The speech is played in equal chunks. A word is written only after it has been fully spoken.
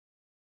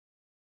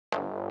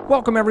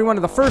Welcome everyone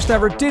to the first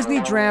ever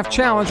Disney Draft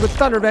Challenge with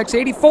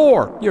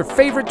ThunderVex84. Your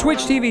favorite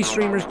Twitch TV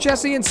streamers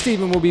Jessie and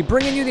Steven will be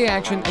bringing you the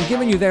action and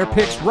giving you their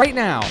picks right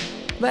now.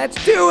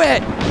 Let's do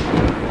it!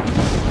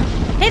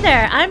 Hey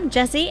there, I'm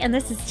Jessie and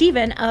this is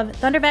Steven of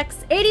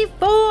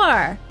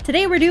ThunderVex84.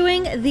 Today we're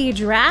doing the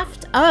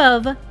draft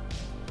of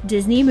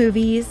Disney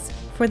movies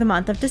for the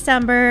month of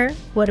December.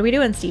 What are we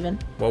doing, Steven?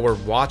 Well, we're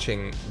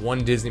watching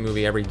one Disney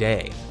movie every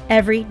day.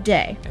 Every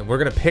day. And we're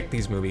gonna pick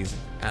these movies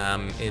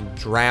in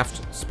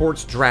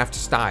sports draft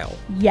style.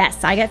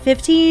 Yes, I get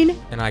 15.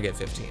 And I get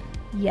 15.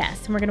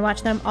 Yes, and we're gonna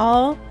watch them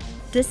all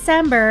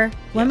December,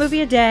 one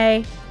movie a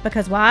day.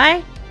 Because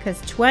why?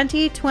 Because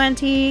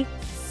 2020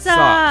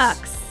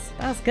 sucks.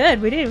 That's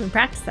good. We didn't even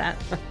practice that.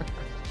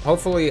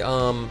 Hopefully,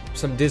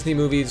 some Disney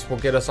movies will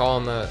get us all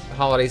in the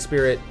holiday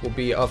spirit, will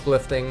be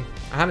uplifting.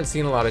 I haven't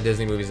seen a lot of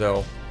Disney movies,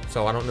 though,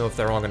 so I don't know if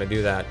they're all going to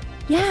do that.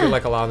 Yeah. I feel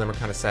like a lot of them are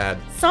kind of sad.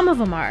 Some of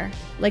them are.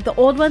 Like, the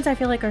old ones I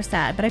feel like are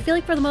sad, but I feel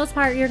like for the most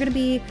part, you're going to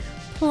be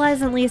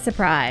pleasantly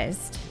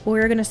surprised. Or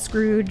you're going to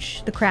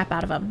Scrooge the crap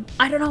out of them.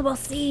 I don't know. We'll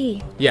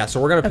see. Yeah, so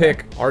we're going to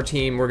pick our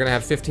team. We're going to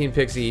have 15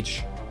 picks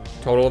each.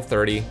 Total of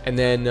 30. And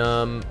then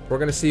we're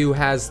going to see who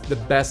has the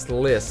best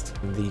list.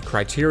 The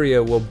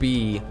criteria will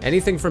be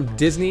anything from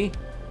Disney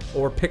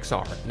or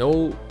Pixar.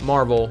 No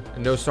Marvel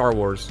and no Star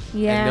Wars.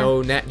 Yeah. And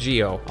no Nat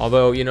Geo.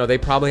 Although, you know, they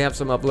probably have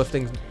some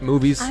uplifting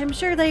movies. I'm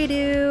sure they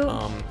do.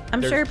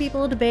 I'm sure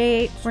people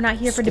debate. We're not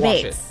here for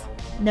debates.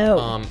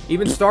 No.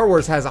 Even Star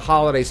Wars has a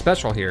holiday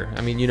special here.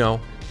 I mean, you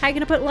know. How are you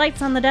going to put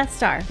lights on the Death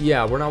Star?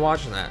 Yeah, we're not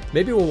watching that.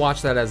 Maybe we'll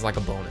watch that as like a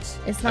bonus.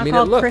 It's not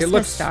called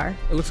Christmas Star.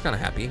 It looks kind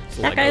of happy.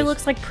 That guy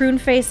looks like Prune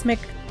Face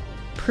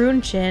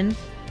Prune Chin.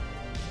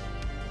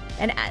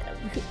 And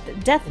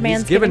Death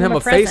Man's giving him a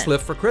present.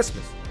 facelift for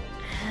Christmas.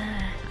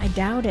 I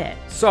doubt it.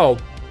 So,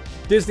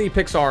 Disney,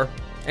 Pixar,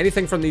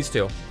 anything from these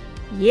two.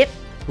 Yep.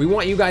 We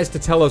want you guys to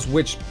tell us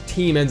which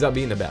team ends up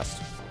being the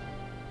best.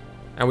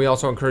 And we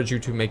also encourage you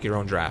to make your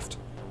own draft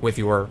with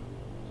your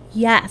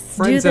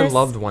friends and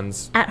loved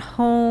ones at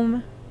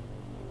home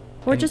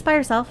or just by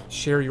yourself.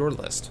 Share your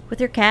list with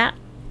your cat.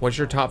 What's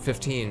your top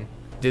 15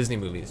 Disney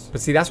movies?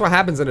 But see, that's what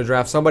happens in a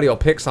draft. Somebody will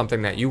pick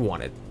something that you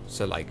wanted.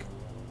 So like,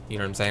 you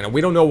know what I'm saying? And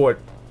we don't know what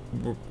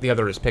the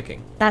other is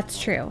picking.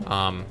 That's true.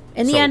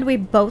 In the end, we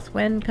both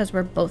win because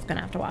we're both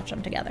gonna have to watch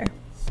them together.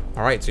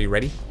 All right, so you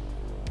ready?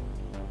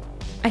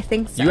 I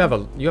think so. You have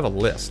a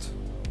list.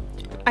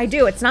 I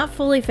do. It's not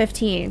fully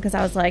 15 because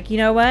I was like, you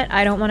know what?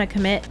 I don't want to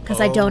commit because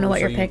I don't know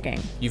what you're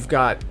picking. You've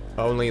got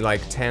only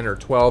like 10 or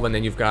 12, and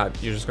then you're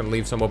just going to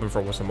leave some open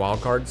for some wild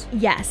cards?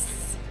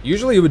 Yes.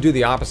 Usually you would do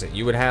the opposite.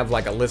 You would have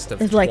like a list of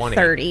 20. Like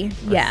 30.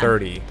 Yeah.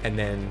 30. And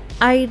then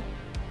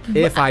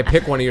if I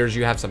pick one of yours,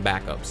 you have some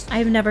backups.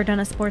 I've never done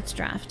a sports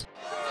draft.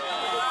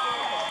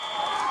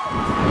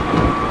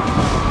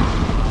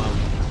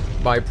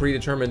 By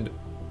predetermined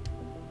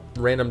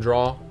random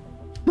draw.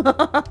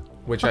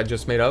 Which I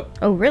just made up.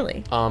 Oh,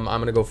 really? I'm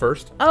going to go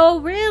first. Oh,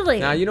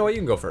 really? Now, you know what? You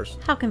can go first.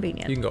 How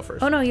convenient. You can go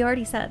first. Oh, no, you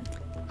already said.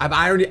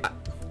 I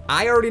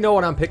already know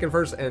what I'm picking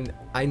first, and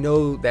I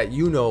know that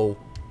you know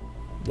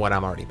what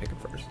I'm already picking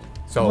first.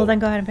 So, well, then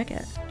go ahead and pick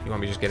it. You want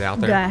me to just get it out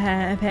there? Go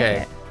ahead and pick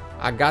it.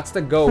 I got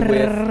to go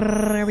with...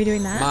 Are we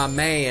doing that? My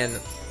man.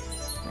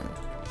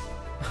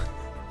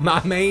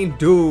 My main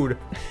dude.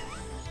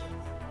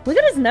 Look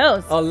at his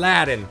nose.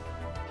 Aladdin.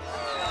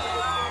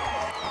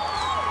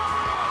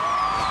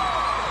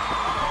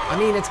 I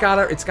mean, it's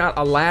got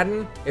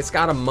Aladdin. It's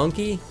got a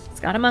monkey.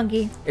 It's got a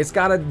monkey. It's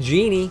got a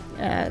genie.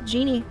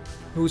 Genie.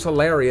 Who's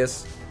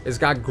hilarious. It's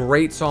got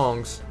great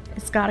songs.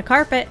 It's got a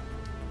carpet.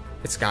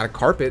 It's got a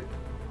carpet,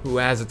 who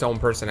has its own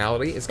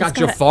personality. It's got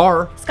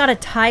Jafar. It's got a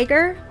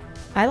tiger.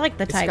 I like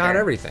the tiger. It's got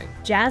everything.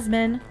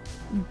 Jasmine.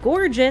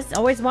 Gorgeous.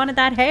 Always wanted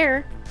that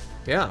hair.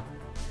 Yeah.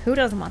 Who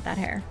doesn't want that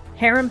hair?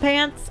 Harem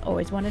pants.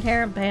 Always wanted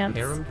harem pants.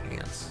 Harem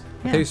pants.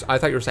 Yeah. I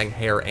thought you were saying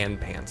hair and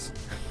pants.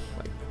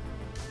 Like,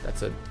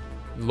 that's a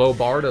low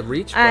bar to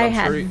reach. I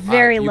had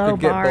very low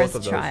bar as a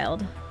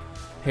child.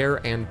 Hair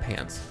and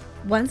pants.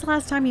 When's the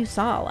last time you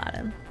saw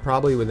Aladdin?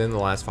 Probably within the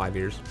last 5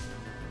 years.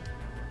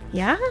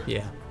 Yeah?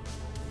 Yeah.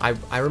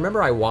 I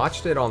remember I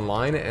watched it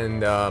online,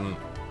 and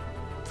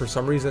for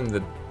some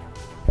reason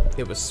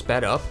it was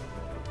sped up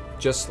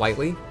just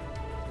slightly,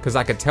 because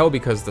I could tell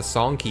because the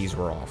song keys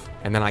were off.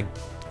 And then I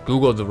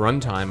googled the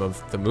runtime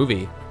of the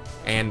movie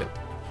and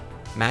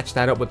matched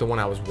that up with the one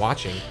I was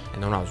watching,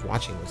 and the one I was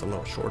watching was a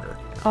little shorter.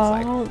 And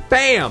I was like,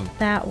 bam!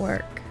 That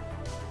work.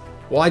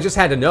 Well, I just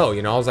had to know,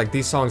 you know. I was like,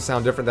 these songs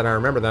sound different than I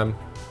remember them.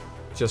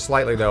 Just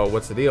slightly, though.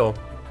 What's the deal?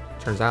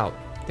 Turns out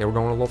they were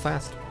going a little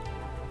fast.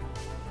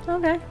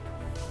 Okay.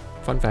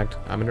 Fun fact,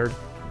 I'm a nerd.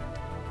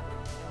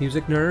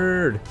 Music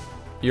nerd.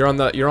 You're on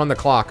the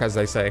clock, as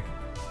they say.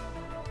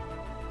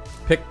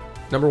 Pick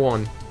number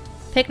 1.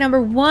 Pick number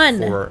 1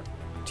 for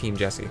Team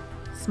Jessie.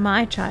 It's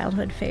my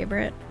childhood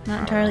favorite.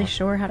 Not entirely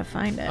sure how to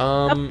find it.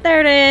 Oh,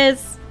 there it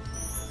is.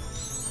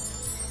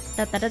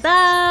 Da da da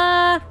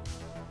da.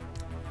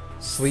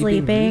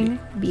 Sleeping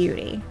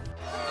Beauty.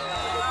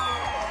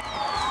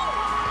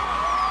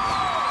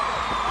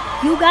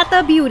 You got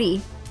the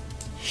beauty.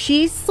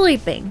 She's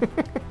sleeping.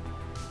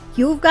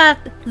 You've got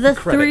the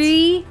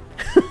Credits.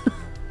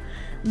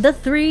 the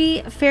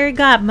three fairy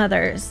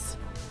godmothers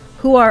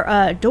who are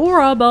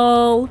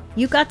adorable.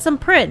 You got some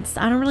prince.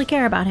 I don't really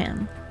care about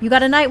him. You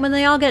got a night when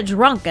they all get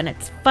drunk and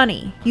it's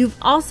funny. You've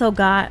also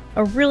got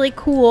a really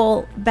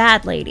cool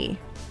bad lady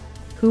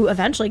who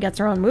eventually gets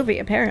her own movie,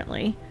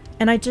 apparently.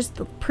 And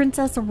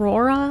Princess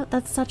Aurora,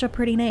 that's such a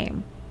pretty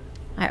name.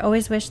 I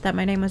always wished that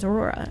my name was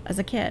Aurora as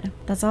a kid.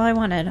 That's all I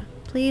wanted.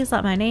 Please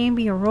let my name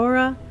be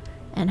Aurora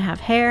and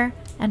have hair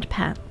and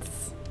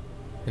pants.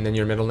 And then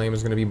your middle name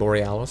is going to be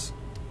Borealis?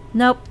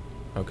 Nope.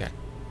 Okay.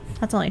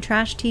 That's only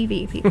trash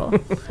TV, people.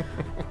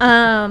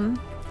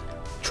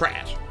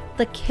 Trash.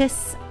 The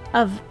kiss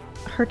of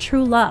her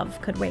true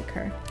love could wake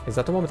her. Is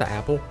that the one with the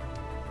apple?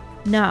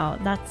 No,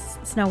 that's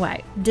Snow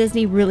White.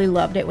 Disney really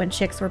loved it when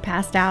chicks were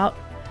passed out,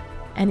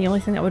 and the only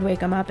thing that would wake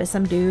them up is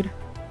some dude.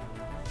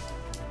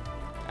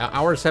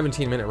 Hour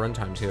 17-minute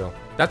runtime too.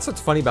 That's what's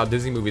funny about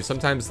Disney movies.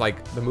 Sometimes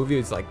like the movie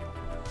is like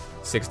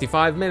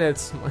 65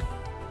 minutes.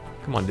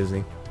 Come on,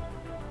 Disney.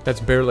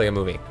 That's barely a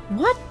movie.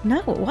 What? No,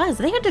 it was.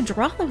 They had to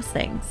draw those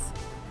things.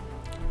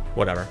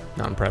 Whatever.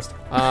 Not impressed.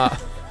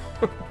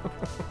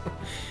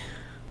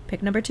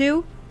 Pick number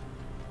 2.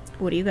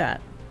 What do you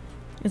got?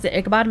 Is it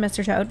Ichabod and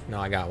Mr. Toad? No,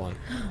 I got one.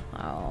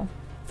 Oh.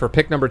 For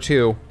pick number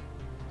 2,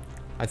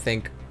 I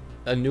think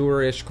a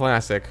newer-ish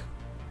classic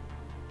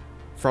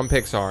from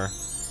Pixar.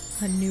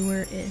 A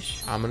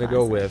newer-ish. I'm gonna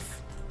go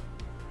with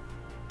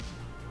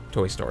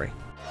Toy Story.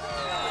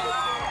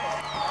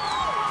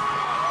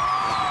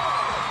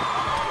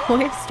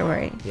 Toy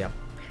Story. Yep.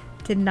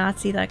 Did not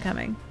see that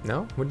coming.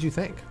 No? What did you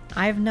think?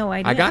 I have no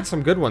idea. I got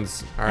some good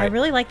ones. All right. I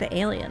really like the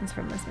aliens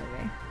from this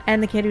movie.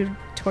 And the kid who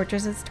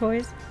tortures his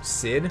toys.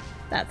 Sid?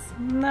 That's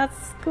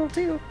cool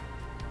too.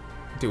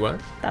 Do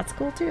what? That's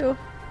cool too.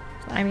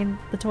 I mean,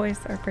 the toys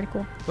are pretty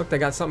cool. Look, they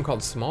got something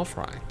called Small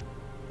Fry.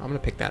 I'm gonna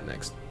pick that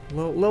next.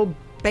 Little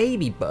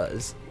baby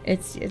Buzz.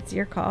 It's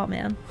your call,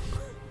 man.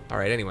 All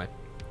right, anyway.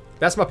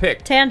 That's my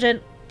pick.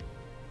 Tangent.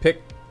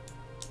 Pick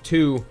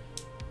 2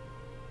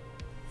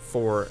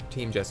 for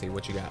Team Jessie.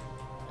 What you got?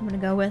 I'm gonna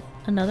go with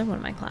another one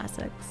of my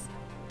classics.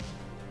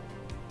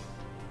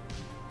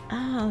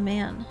 Oh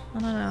man, I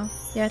don't know.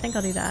 Yeah, I think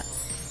I'll do that.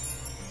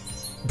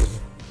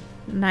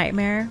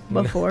 Nightmare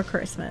Before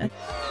Christmas.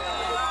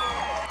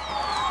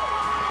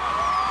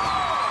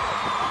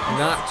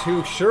 Not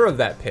too sure of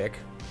that pick.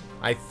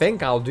 I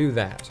think I'll do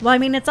that. Well, I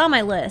mean, it's on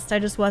my list. I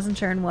just wasn't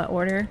sure in what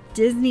order.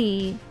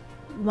 Disney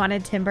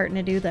wanted Tim Burton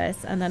to do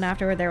this, and then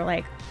afterward they were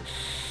like,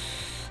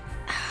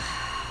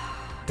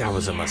 that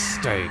was a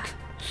mistake.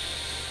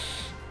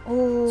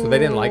 oh. So they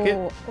didn't like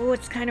it? Oh,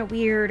 it's kind of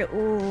weird.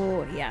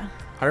 Oh, yeah.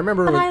 I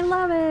remember But when, I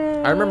love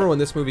it. I remember when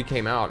this movie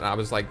came out, and I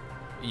was like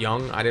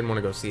young. I didn't want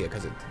to go see it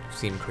because it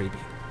seemed creepy.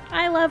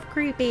 I love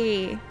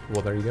creepy.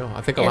 Well, there you go.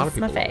 I think a lot of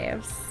people It's my love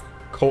it. faves.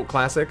 Cult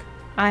classic.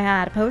 I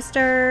had a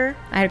poster.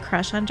 I had a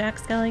crush on Jack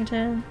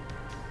Skellington.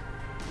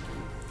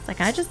 It's like,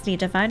 I just need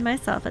to find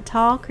myself a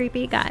tall,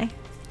 creepy guy.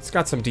 It's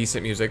got some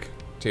decent music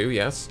too.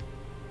 Yes.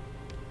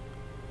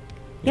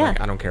 Yeah.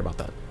 Like, I don't care about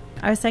that.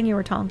 I was saying you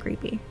were tall and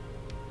creepy.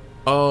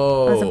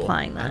 Oh. I was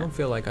implying that. I don't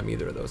feel like I'm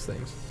either of those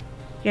things.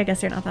 Yeah, I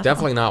guess you're not that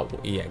Definitely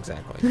not. Yeah,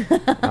 exactly.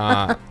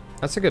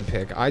 That's a good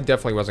pick. I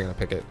definitely wasn't gonna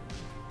pick it.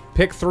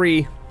 Pick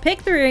 3.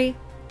 Pick 3.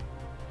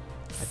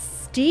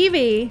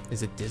 Stevie.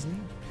 Is it Disney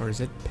or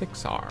is it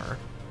Pixar?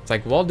 It's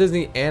like Walt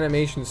Disney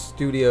Animation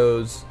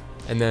Studios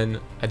and then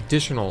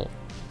additional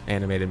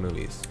animated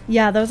movies.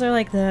 Yeah, those are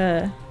like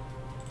the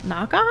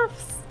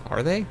knockoffs?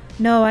 Are they?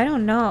 No, I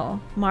don't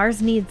know.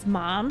 Mars Needs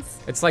Moms.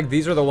 It's like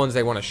these are the ones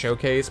they want to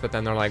showcase, but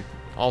then they're like,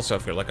 also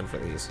if you're looking for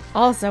these,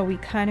 Also, we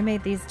kind of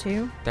made these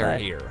too. they're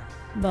here.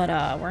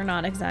 But we're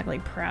not exactly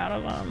proud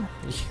of them.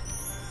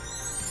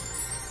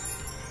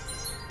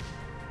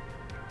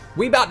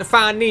 We about to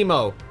find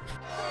Nemo.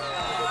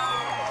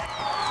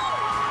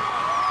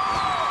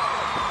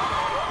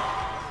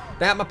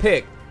 That my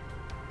pick.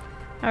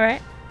 All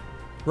right.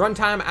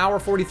 Runtime hour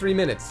 43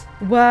 minutes.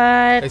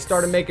 What? They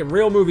started making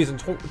real movies in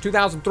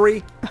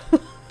 2003.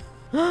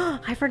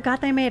 I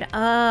forgot they made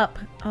Up.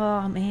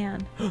 Oh,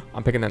 man.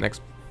 I'm picking that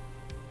next.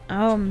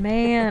 Oh,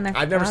 man.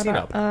 I've never forgot seen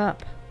about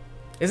Up.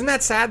 Isn't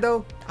that sad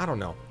though? I don't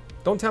know.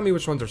 Don't tell me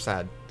which ones are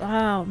sad.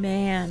 Oh,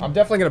 man. I'm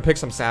definitely gonna pick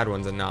some sad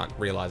ones and not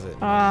realize it.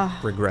 And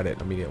regret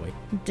it immediately.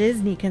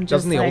 Disney can just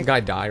Doesn't the like, old guy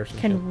die or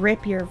something? can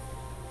rip your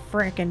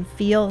frickin'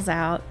 feels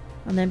out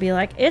and then be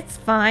like, it's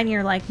fine.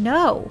 You're like,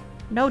 no,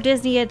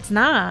 Disney, it's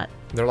not.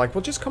 They're like,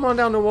 well, just come on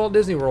down to Walt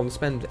Disney World and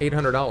spend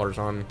 $800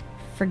 on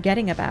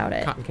Forgetting about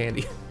it. cotton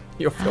candy.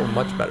 You'll feel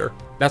much better.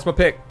 That's my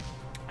pick.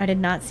 I did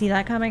not see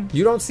that coming.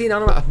 You don't see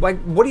none of like.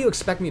 What do you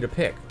expect me to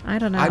pick? I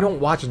don't know. I don't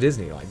watch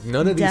Disney. Like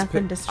none of these. Death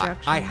and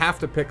destruction. I have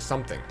to pick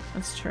something.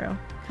 That's true.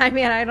 I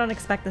mean, I don't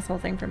expect this whole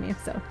thing from you,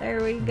 so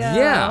there we go.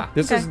 Yeah,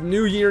 this Okay. is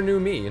new year, new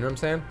me. You know what I'm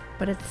saying?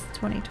 But it's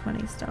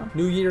 2020 still.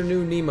 New year,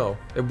 new Nemo.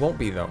 It won't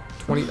be though.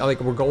 Like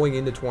we're going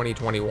into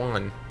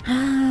 2021.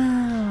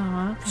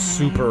 Oh, okay.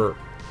 Super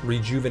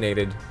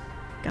rejuvenated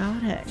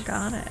Got it.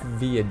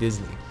 via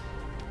Disney.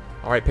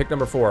 All right, pick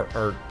number 4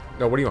 or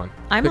No, what are you on?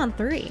 I'm on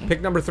 3.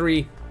 Pick number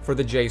 3 for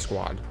the J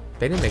Squad.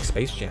 They didn't make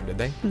Space Jam, did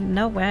they?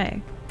 No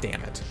way.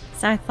 Damn it.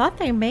 So I thought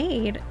they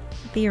made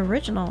the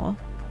original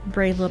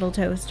Brave Little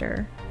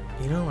Toaster.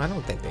 You know, I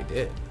don't think they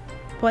did.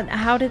 What?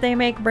 How did they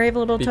make Brave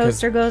Little Because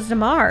Toaster Goes to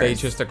Mars? They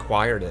just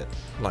acquired it,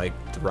 like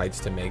the rights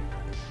to make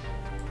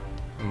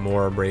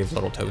more Brave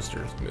Little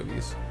Toasters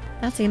movies.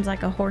 That seems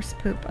like a horse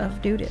poop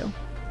of doo-doo.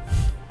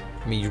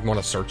 I mean, you want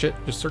to search it?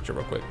 Just search it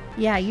real quick.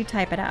 Yeah, you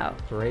type it out.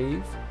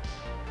 Brave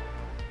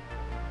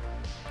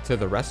to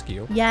the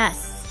rescue.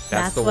 Yes,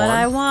 that's the what one?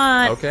 I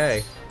want.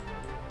 Okay.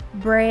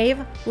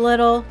 Brave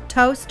Little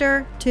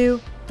Toaster to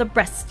the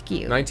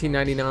rescue.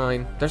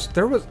 1999.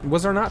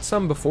 Was there not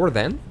some before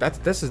then?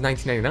 This is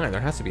 1999. There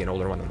has to be an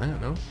older one than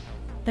that, no?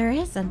 There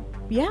is a,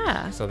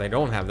 yeah. So they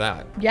don't have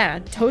that. Yeah,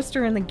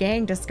 Toaster and the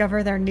gang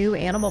discover their new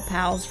animal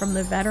pals from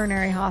the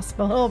veterinary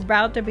hospital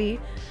about to be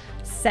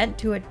sent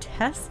to a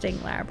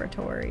testing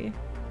laboratory.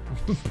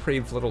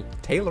 Brave Little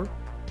Taylor.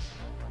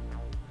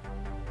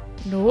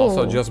 No.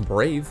 Also just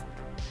Brave.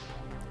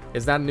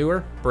 Is that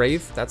newer?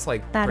 Brave? That's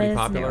like That pretty is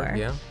popular. newer.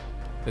 Yeah.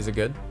 Is it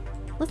good?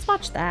 Let's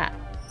watch that.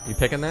 You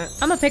picking that?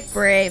 I'm gonna pick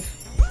Brave.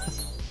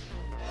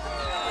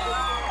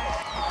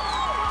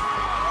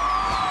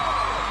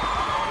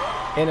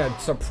 In a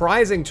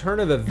surprising turn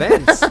of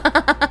events,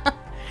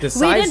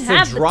 decides didn't to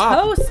have the drop,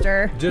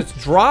 toaster. just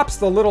drops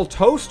the little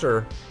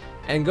toaster,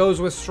 and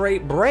goes with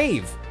straight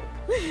Brave.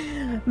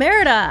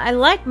 Merida. I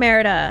like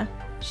Merida.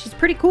 She's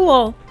pretty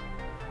cool.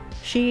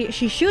 She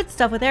shoots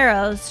stuff with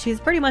arrows.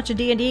 She's pretty much a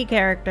D&D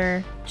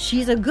character.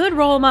 She's a good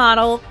role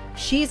model.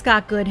 She's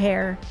got good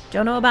hair.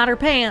 Don't know about her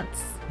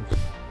pants,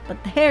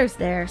 but the hair's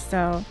there,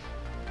 so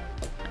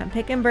I'm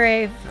picking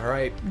Brave. All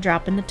right,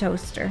 Dropping the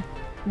toaster.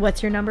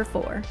 What's your number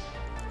 4?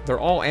 they're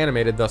all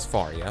animated thus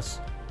far. Yes.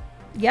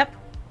 Yep.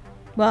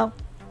 Well,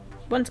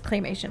 one's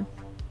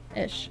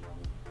claymation-ish.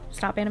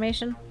 Stop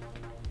animation.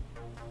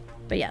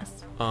 But yes.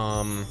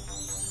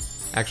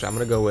 Actually, I'm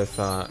gonna go with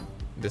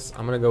this.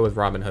 I'm gonna go with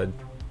Robin Hood.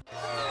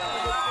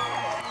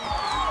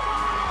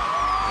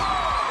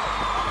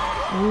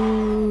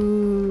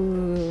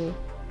 Ooh.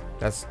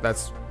 That's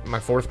my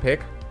 4th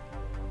pick.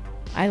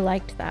 I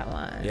liked that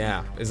one.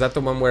 Yeah. Is that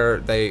the one where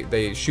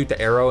they shoot the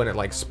arrow and it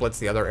like splits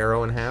the other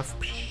arrow in half?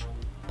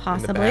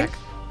 Possibly.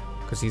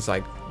 Because he's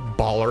like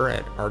baller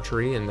at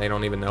archery and they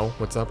don't even know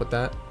what's up with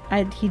that.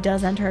 He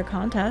does enter a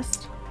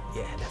contest.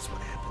 Yeah, that's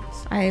what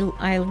happens.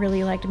 I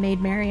really liked Maid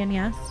Marian,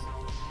 yes.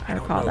 I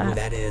don't recall know who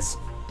that. that is.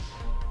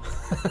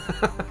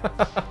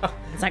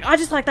 It's like, I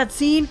just like that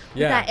scene with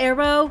Yeah. that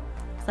arrow.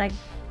 It's like,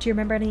 do you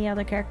remember any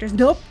other characters?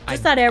 Nope,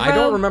 just that arrow. I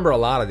don't remember a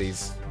lot of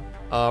these.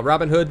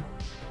 Robin Hood,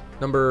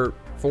 number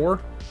 4.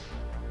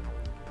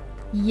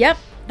 Yep,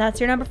 that's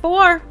your number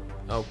 4.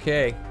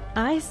 Okay.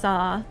 I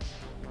saw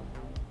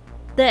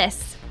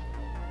this.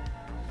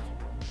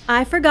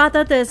 I forgot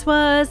that this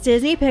was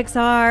Disney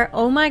Pixar.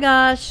 Oh my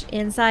gosh,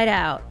 Inside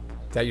Out.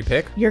 Is that your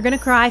pick? You're gonna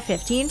cry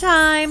 15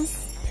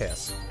 times,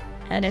 Piss.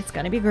 and it's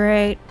gonna be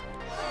great.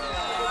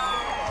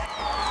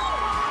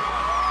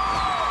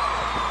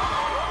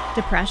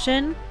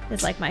 Depression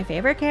is like my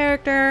favorite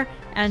character,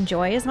 and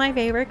Joy is my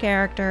favorite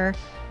character.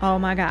 Oh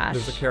my gosh.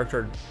 There's a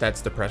character that's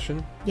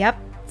depression. Yep.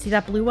 See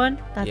that blue one?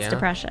 That's Yeah.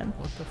 Depression.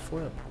 What the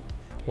flip?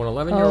 When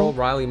 11-year-old Oh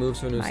Riley moves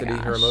to a new my city,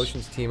 her gosh.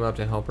 emotions team up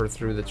to help her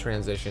through the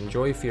transition.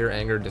 Joy, fear,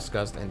 anger,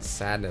 disgust, and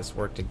sadness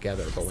work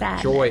together. But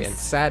when joy and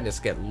sadness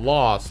get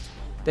lost,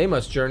 they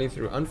must journey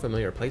through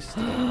unfamiliar places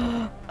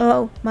together.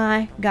 Oh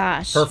my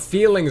gosh. Her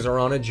feelings are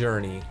on a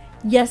journey,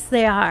 Yes,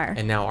 they are.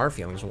 and now our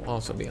feelings will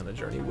also be on a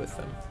journey with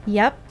them.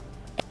 Yep.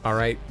 All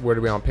right, where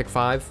do we want? Pick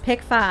 5?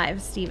 Pick 5,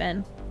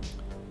 Steven.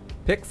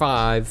 Pick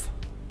 5.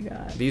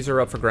 God. These are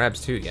up for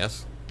grabs too,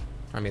 yes?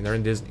 I mean, they're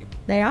in Disney.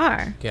 They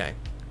are. Okay.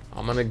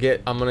 I'm gonna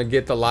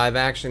get the live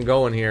action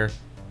going here.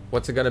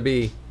 What's it gonna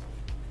be?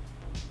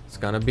 It's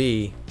gonna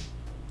be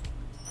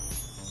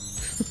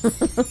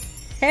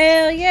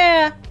Hell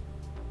yeah.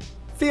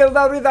 Feel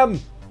the rhythm,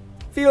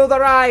 feel the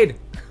ride.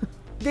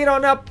 Get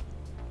on up.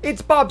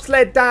 It's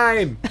bobsled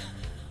time.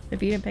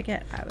 If you didn't pick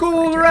it, I was Cool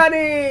going to.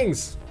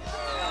 runnings.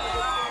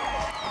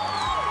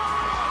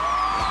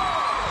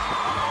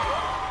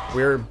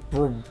 We're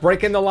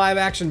breaking the live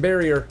action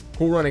barrier.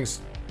 Cool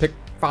runnings. Pick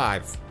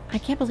 5. I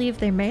can't believe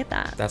they made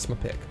that. That's my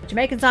pick.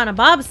 Jamaicans on a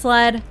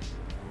bobsled.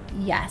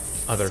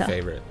 Yes. Other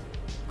favorite.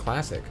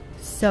 Classic.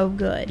 So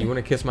good. You want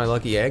to kiss my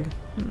lucky egg?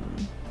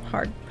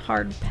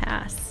 Hard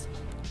pass.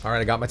 All right,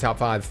 I got my top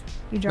 5.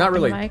 You Not dropped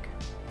really. the mic.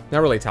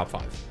 Not really top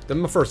 5. They're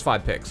my first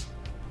 5 picks.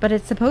 But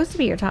it's supposed to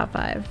be your top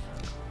 5.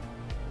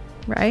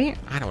 Right?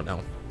 I don't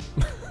know.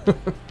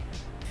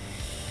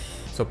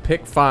 So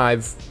pick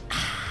 5.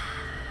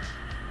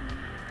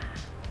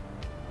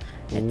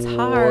 It's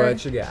hard.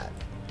 What you got?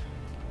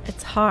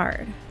 It's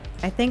hard.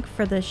 I think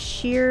for the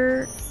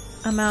sheer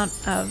amount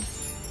of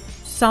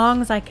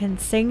songs I can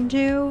sing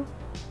to,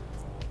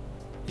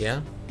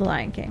 Yeah? The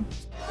Lion King.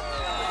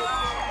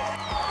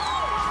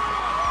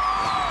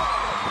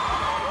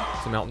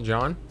 Some Elton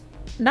John?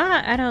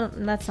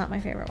 That's not my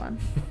favorite one.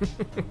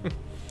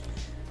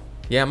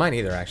 Yeah, mine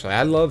either, actually.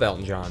 I love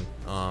Elton John,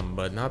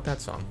 but not that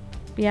song.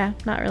 Yeah,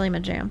 not really my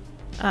jam.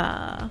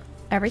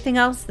 Everything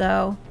else,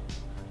 though,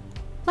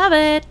 love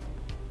it.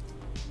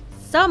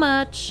 So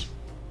much.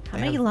 How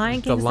many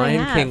Lion Kings The do they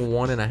Lion have? King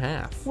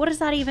 1.5. What does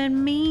that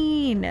even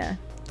mean?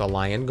 The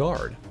Lion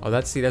Guard. Oh,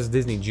 that's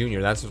Disney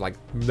Junior.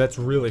 That's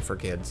really for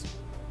kids.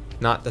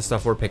 Not the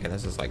stuff we're picking.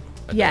 This is like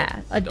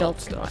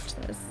adults can stuff. watch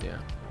this. Yeah.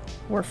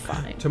 We're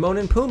fine. Timon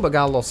and Pumbaa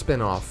got a little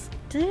spin-off.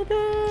 Did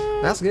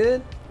it? That's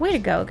good. Way to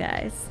go,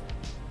 guys.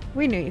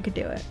 We knew you could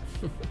do it.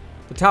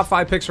 The top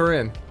 5 picks are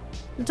in.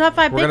 The top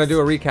 5 We're picks. going to do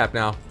a recap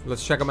now.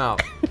 Let's check them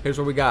out. Here's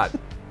what we got.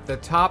 The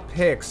top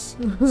picks,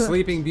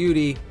 Sleeping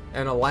Beauty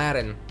and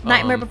Aladdin.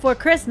 Nightmare Before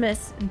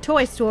Christmas and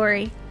Toy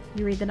Story.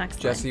 You read the next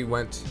one. Jesse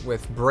went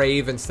with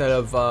Brave instead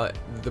of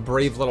the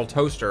Brave Little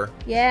Toaster.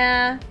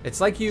 Yeah. It's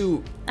like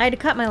you... I had to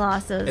cut my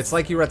losses. It's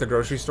like you were at the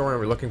grocery store and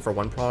were looking for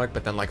one product,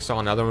 but then like saw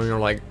another one and you're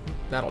like,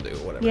 that'll do,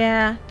 whatever.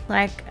 Yeah.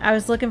 Like, I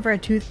was looking for a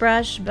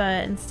toothbrush,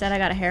 but instead I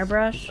got a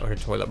hairbrush. Or a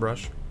toilet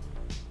brush.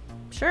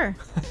 Sure.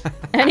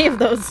 Any of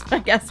those, I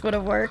guess, would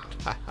have worked.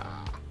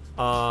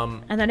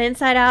 And then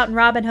Inside Out and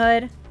Robin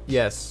Hood.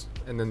 Yes.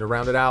 And then to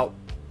round it out,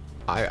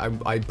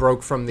 I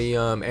broke from the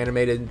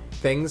animated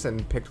things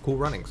and picked Cool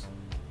Runnings.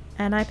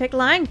 And I picked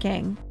Lion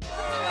King. You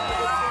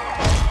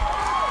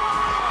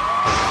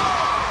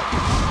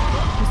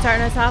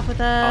starting us off with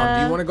a...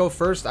 do you want to go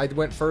first? I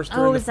went first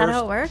during Oh, the is that first...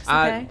 how it works?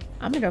 Okay.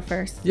 I'm going to go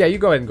first. Yeah, you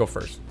go ahead and go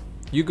first.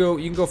 You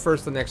can go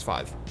first the next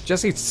 5.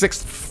 Jesse's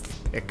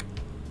 6th pick.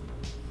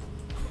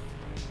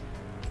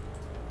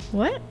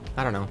 What?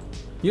 I don't know.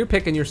 You're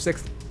picking your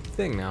 6th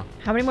thing now.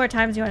 How many more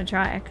times do you want to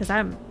try? Because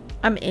I'm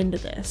into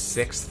this.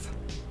 6th.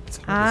 It's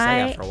hard to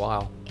say after a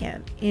while.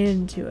 Am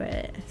into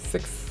it.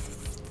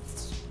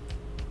 6th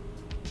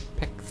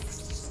pick.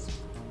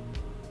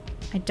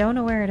 I don't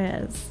know where it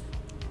is.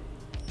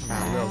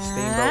 Little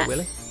Steamboat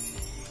Willie.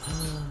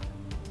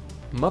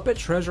 Muppet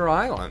Treasure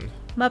Island.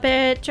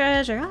 Muppet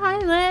Treasure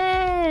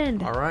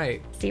Island. All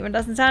right. Steven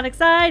doesn't sound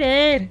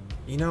excited.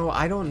 You know,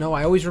 I don't know.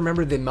 I always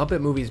remember the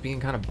Muppet movies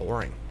being kind of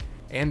boring.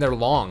 And they're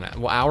long.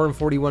 Well, hour and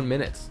 41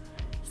 minutes.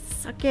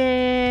 Suck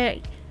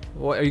it.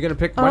 What are you going to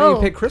pick? Why don't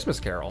you pick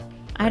Christmas Carol?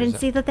 I didn't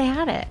see that they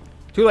had it.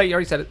 Too late. You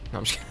already said it. No,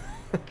 I'm just kidding.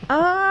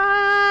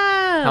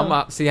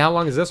 Oh. See, how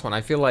long is this one?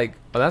 I feel like,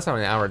 that's not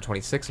an hour and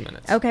 26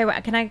 minutes. Okay,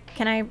 well, can I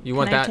You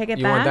want that? take it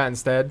You back? want that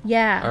instead?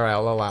 Yeah. All right,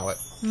 I'll allow it.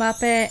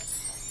 Muppet.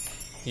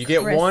 You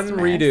get one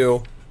Christmas.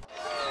 redo.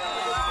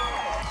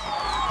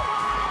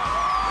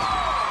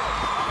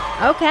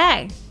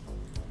 Okay.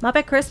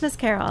 Muppet Christmas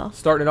Carol.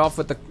 Starting it off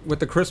with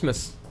the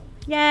Christmas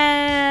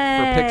Yay!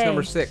 for picks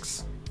number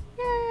 6.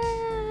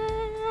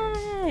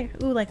 Yay!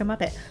 Ooh, like a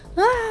Muppet.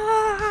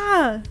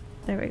 Ah!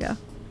 There we go.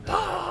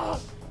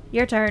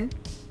 Your turn.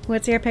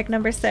 What's your pick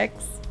number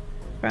 6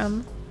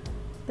 from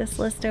this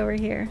list over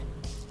here?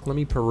 Let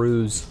me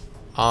peruse.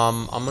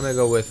 I'm gonna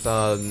go with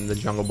the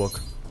Jungle Book.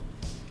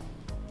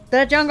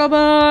 The Jungle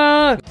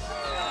Book!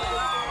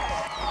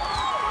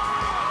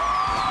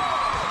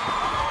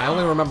 I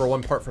only remember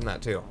one part from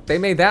that too. They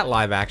made that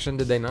live action,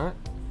 did they not?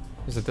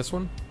 Is it this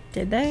one?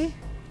 Did they?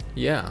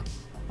 Yeah,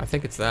 I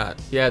think it's that.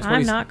 Yeah,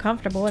 I'm not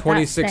comfortable with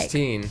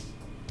 2016.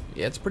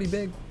 Yeah, it's pretty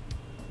big.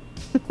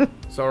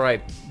 It's all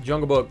right.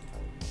 Jungle Book.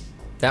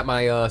 That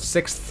my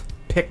 6th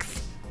pick.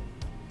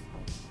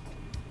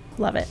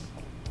 Love it.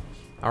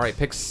 All right,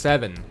 pick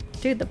 7.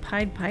 Dude, the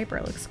Pied Piper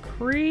looks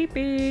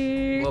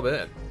creepy. A little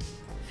bit.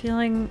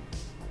 Feeling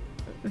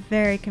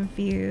very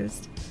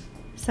confused.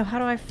 So how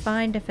do I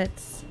find if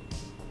it's...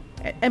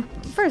 And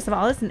first of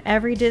all, isn't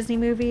every Disney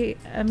movie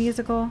a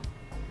musical?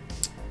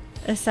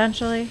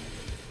 Essentially.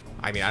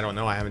 I mean, I don't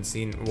know. I haven't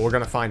seen... We're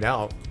going to find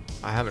out.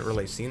 I haven't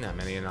really seen that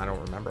many, and I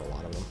don't remember a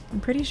lot of them. I'm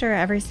pretty sure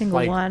every single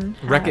Like, one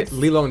has. Wreck-It,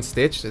 Lilo and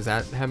Stitch, does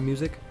that have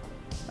music?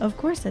 Of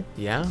course it...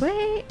 Yeah?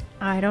 Wait,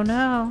 I don't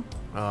know.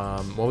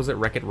 What was it?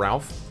 Wreck-It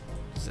Ralph?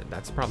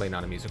 That's probably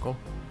not a musical.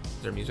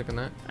 Is there music in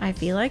that? I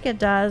feel like it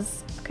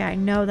does. Okay, I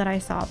know that I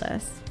saw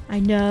this. I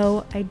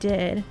know I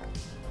did.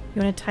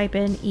 You want to type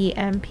in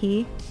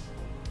EMP?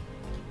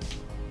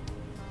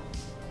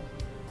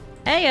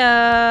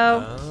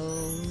 Ayo!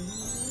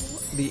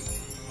 The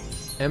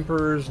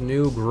Emperor's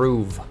New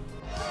Groove.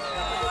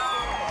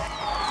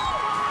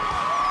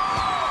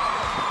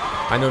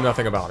 I know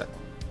nothing about it.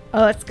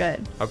 Oh, it's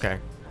good. Okay.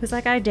 Who's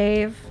that guy,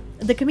 Dave?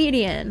 The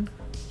comedian.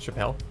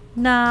 Chappelle?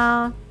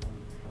 No.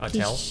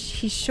 Attell?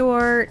 He's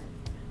short.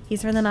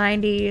 He's from the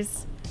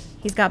 90s.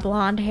 He's got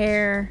blonde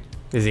hair.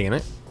 Is he in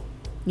it?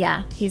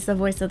 Yeah, he's the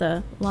voice of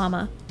the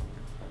llama.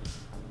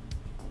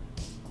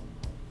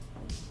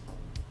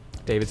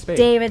 David Spade.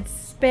 David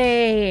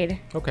Spade.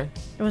 Okay.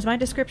 Was my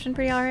description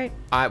pretty alright?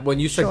 When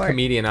you said Short.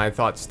 comedian, I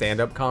thought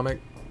stand-up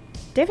comic.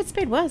 David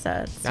Spade was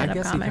a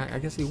stand-up comic. I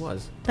guess he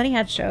was. Then he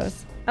had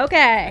shows.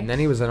 Okay. And then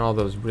he was in all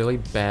those really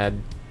bad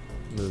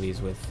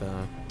movies with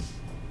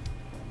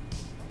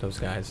those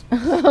guys.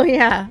 Oh,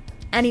 yeah.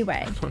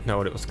 Anyway. I don't know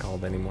what it was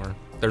called anymore.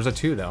 There's a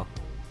 2, though.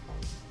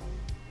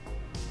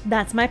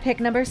 That's my pick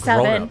number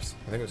 7. Grown-ups.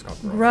 I think it was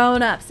called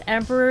Grown-ups.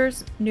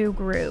 Emperor's New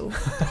Groove.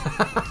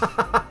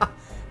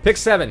 Pick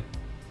 7.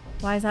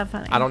 Why is that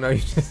funny? I don't know. You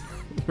just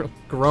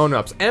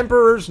grown-ups.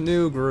 Emperor's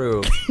New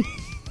Groove.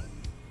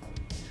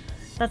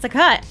 That's a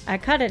cut. I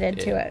cut it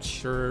into it.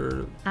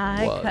 Sure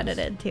I was. cut it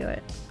into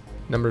it.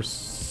 Number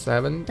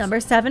 7? Number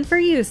 7 for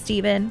you,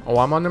 Steven. Oh,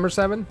 I'm on number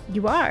 7?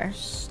 You are.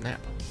 Snap.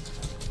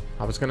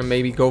 I was gonna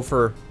maybe go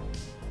for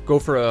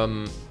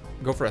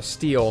a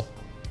steal.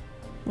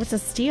 What's a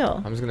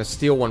steal? I was gonna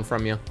steal one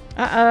from you.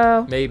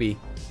 Uh-oh. Maybe.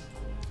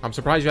 I'm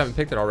surprised you haven't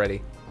picked it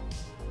already.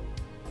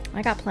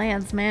 I got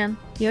plans, man.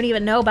 You don't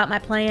even know about my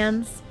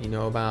plans. You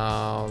know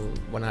about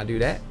when I do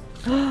that?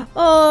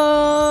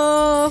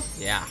 Oh.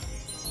 Yeah.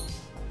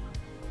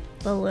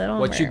 The Little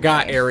What you Mermaid.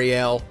 got,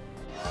 Ariel?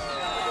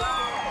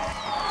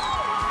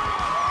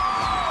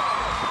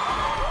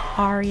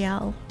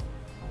 Ariel.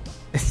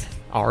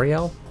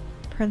 Ariel?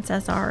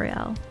 Princess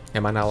Ariel.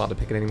 Am I not allowed to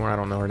pick it anymore? I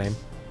don't know her name.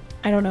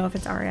 I don't know if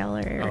it's Ariel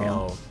or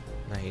Ariel. Oh,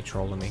 now you're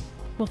trolling me.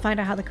 We'll find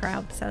out how the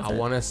crowd says I it.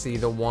 want to see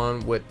the one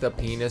with the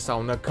penis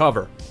on the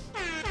cover.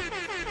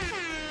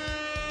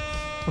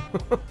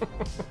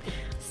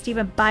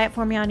 Steven, buy it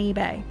for me on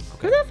eBay.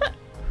 Okay.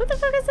 Who the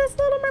fuck is this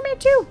Little Mermaid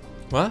 2?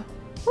 What?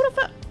 Who the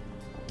fuck?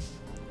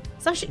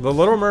 So she... The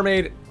Little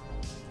Mermaid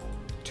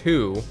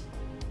 2.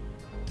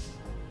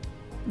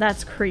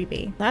 That's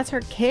creepy. That's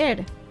her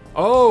kid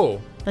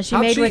Oh. that she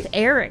how'd made with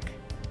Eric.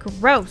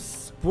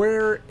 Gross.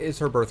 Where is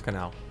her birth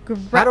canal? How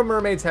do Gross.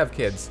 mermaids have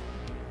kids?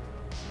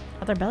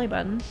 At their belly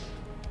button.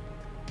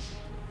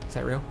 Is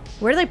that real?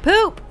 Where do they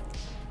poop?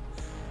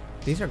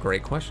 These are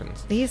great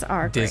questions. These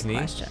are Disney.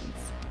 great questions.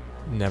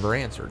 Never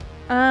answered.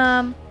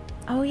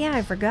 Oh yeah,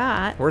 I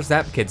forgot. Where's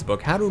that kid's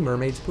book? How do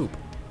mermaids poop?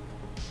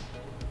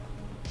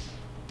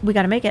 We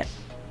gotta make it.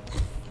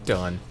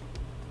 Done.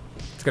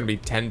 It's gonna be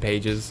 10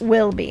 pages.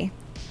 Will be.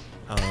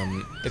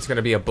 It's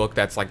gonna be a book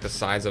that's like the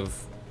size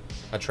of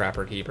a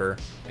Trapper Keeper,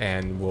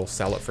 and we'll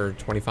sell it for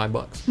 25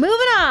 bucks. Moving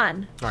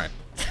on. All right.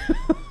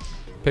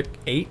 Pick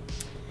 8.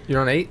 You're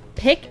on 8.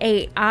 Pick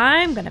 8.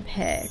 I'm gonna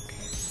pick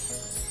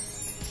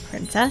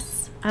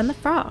Princess and the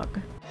Frog.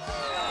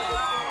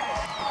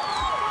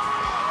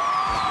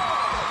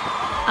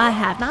 I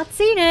have not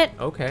seen it.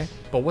 Okay.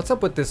 But what's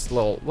up with this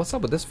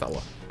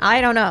fella? I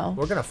don't know.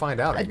 We're gonna find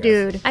out. I guess.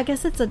 Dude, I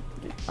guess it's a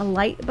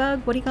light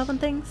bug. What do you call them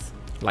things?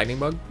 Lightning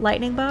bug.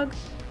 Lightning bug?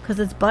 Because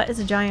its butt is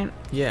a giant.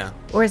 Yeah.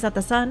 Or is that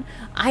the sun?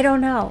 I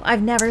don't know.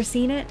 I've never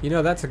seen it. You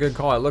know, that's a good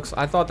call. It looks.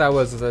 I thought that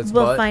was its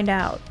We'll butt. find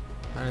out.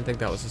 I didn't think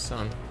that was the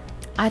sun.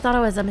 I thought it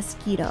was a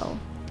mosquito.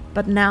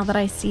 But now that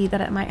I see that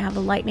it might have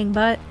a lightning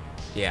butt.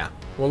 Yeah.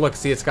 Well, look.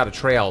 See, it's got a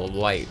trail of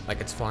light, like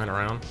it's flying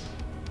around.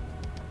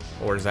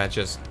 Or is that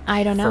just?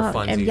 I don't know. For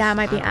funsies? And yeah, it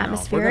might be I don't know.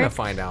 atmospheric. We're gonna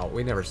find out.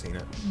 We've never seen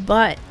it.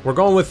 But We're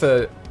going with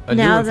a new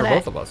now one for that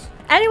both of us.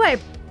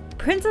 Anyway,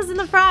 Princess and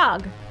the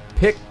Frog.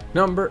 Pick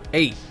number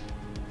 8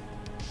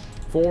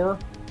 for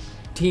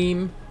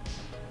Team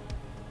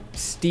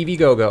Stevie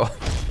Go-Go.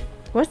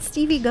 What's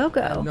Stevie I have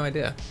Go-Go? no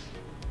idea.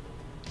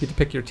 You get to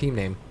pick your team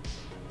name.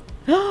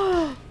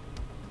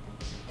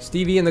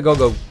 Stevie and the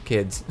Go-Go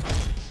Kids.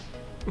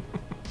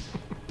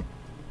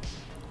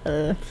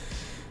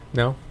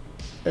 No?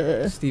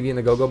 Stevie and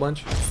the Go-Go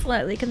Bunch?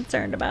 Slightly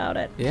concerned about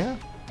it. Yeah?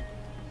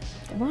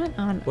 What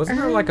on Wasn't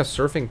there earth? like a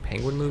surfing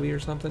penguin movie or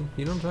something?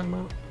 You know what I'm talking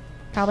about?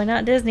 Probably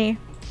not Disney.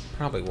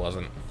 Probably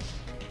wasn't.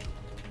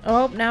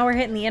 Oh, now we're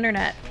hitting the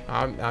internet.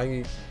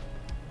 I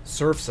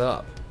Surf's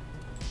Up.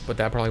 But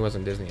that probably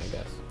wasn't Disney, I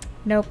guess.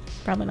 Nope,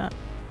 probably not.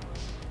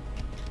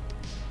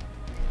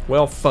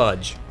 Well,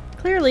 fudge.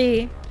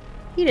 Clearly,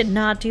 he did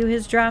not do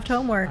his draft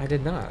homework. I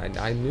did not.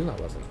 I knew I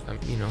wasn't.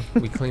 You know,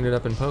 we cleaned it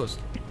up in post.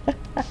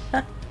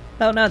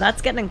 Oh no,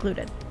 that's getting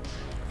included.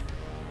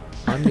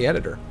 I'm the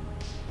editor.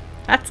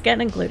 That's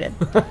getting included.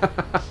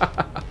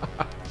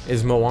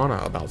 Is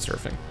Moana about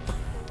surfing?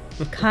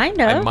 Kind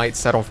of. I might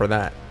settle for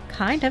that.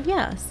 Kind of,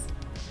 yes.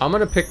 I'm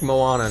gonna pick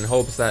Moana in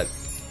hopes that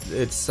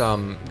it's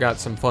got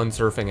some fun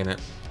surfing in it.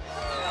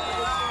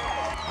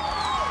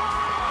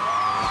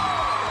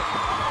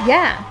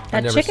 Yeah,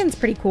 that never chicken's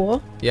pretty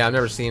cool. Yeah, I've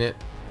never seen it.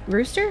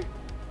 Rooster?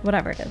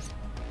 Whatever it is.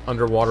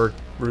 Underwater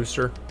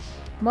rooster.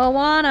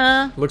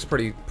 Moana. Looks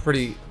pretty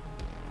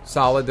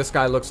solid. This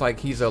guy looks like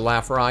he's a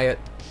laugh riot.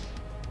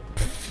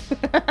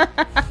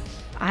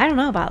 I don't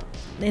know about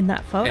in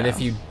that photo. And if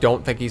you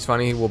don't think he's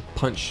funny, he will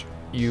punch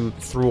you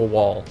through a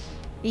wall.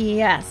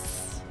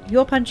 Yes.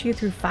 You'll punch you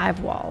through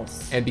 5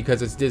 walls. And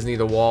because it's Disney,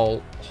 the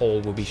wall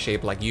hole will be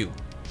shaped like you.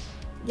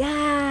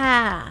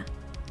 Yeah.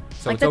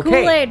 So like it's the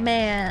okay. Kool-Aid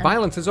Man.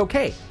 Violence is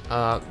okay.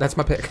 That's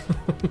my pick.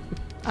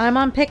 I'm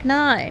on pick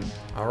 9.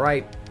 All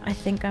right. I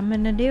think I'm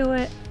gonna do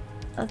it.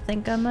 I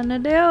think I'm gonna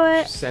do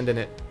it. Sending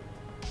it.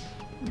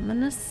 I'm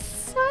gonna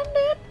send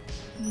it.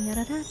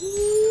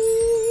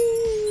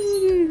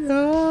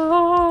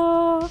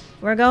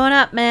 We're going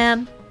up,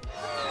 man.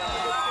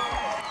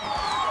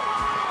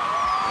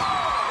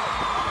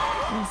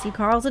 You see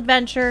Carl's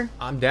Adventure.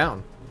 I'm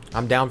down.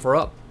 I'm down for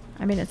up.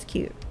 I mean, it's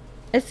cute.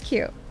 It's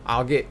cute.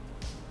 I'll get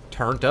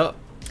turned up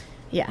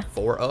Yeah.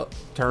 for up.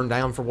 Turned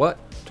down for what?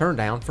 Turned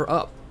down for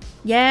up.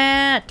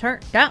 Yeah,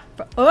 turn down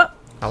for up.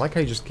 I like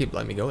how you just keep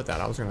letting me go with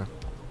that. I was gonna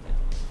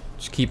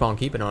Just keep on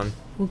keeping on.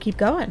 We'll keep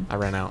going. I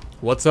ran out.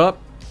 What's up?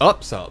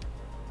 Up's up.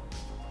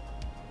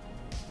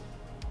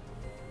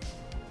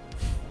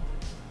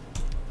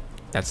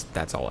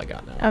 That's all I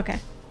got now. Okay.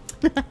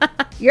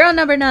 You're on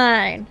number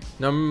 9.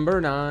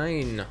 Number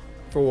 9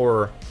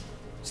 for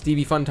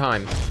Stevie Fun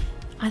Time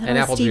I thought and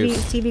it was apple Stevie,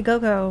 juice. Stevie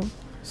Go-Go.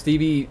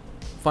 Stevie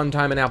Fun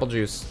Time and apple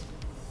juice.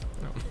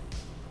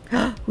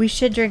 We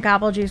should drink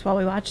apple juice while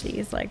we watch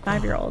these, like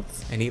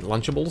 5-year-olds. And eat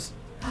Lunchables.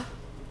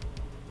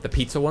 The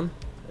pizza one.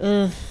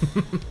 Ugh.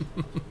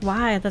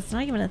 Why? That's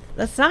not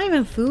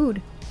even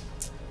food.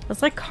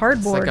 That's like It's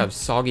cardboard. like a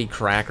soggy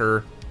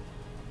cracker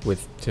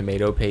with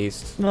tomato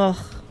paste. Ugh.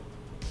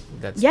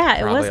 That's Yeah,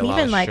 it probably wasn't a lot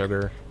even of like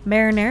sugar.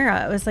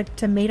 marinara. It was like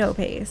tomato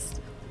paste.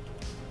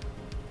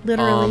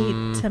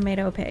 Literally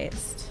tomato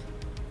paste.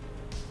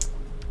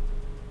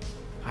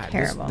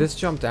 Terrible. This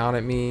jumped out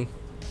at me.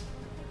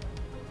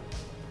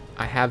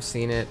 I have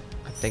seen it.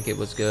 I think it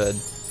was good.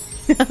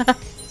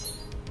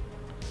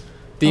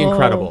 The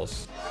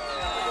Incredibles.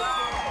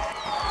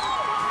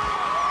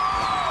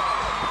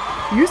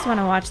 You just want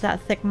to watch that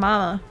thick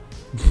mama.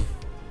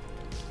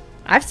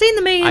 I've seen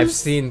the memes. I've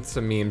seen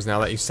some memes now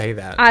that you say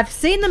that. I've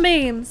seen the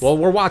memes. Well,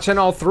 we're watching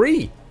all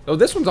 3. Oh,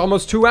 this one's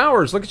almost 2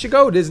 hours. Look at you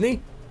go,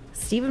 Disney.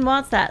 Steven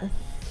wants that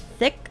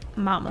thick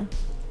mama.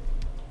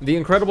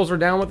 The Incredibles are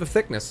down with the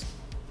thickness.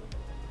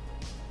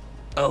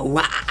 Oh,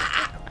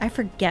 I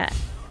forget.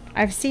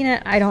 I've seen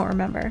it. I don't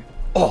remember.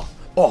 oh.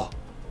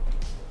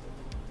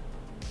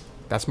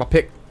 That's my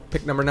pick.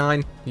 Pick number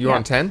 9. You Yep.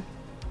 on 10?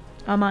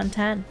 I'm on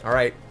 10. All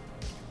right.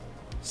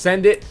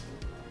 Send it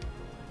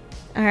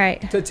All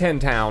right. to 10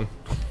 Town.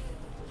 I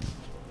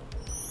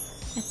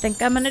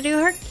think I'm going to do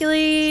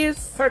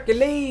Hercules.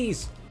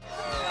 Hercules.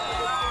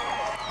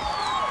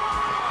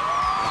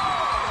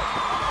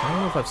 I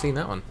don't know if I've seen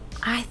that one.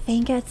 I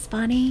think it's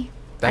funny.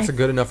 That's a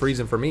good enough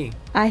reason for me.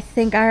 I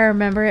think I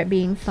remember it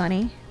being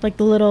funny. Like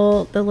the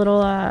little,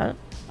 I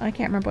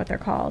can't remember what they're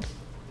called.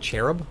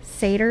 Cherub?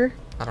 Satyr?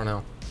 I don't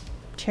know.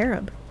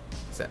 Cherub.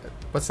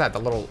 What's that? The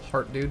little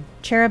heart dude?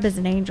 Cherub is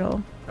an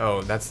angel.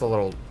 Oh, that's the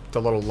little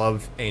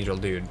love angel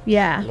dude.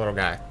 Yeah. The little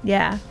guy.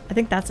 Yeah. I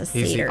think that's a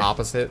satyr. He's the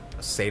opposite.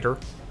 A satyr.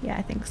 Yeah,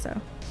 I think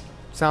so.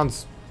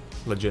 Sounds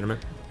legitimate.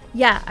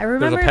 Yeah, I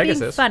remember it being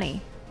Pegasus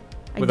funny.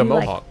 with a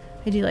mohawk.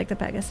 I do like the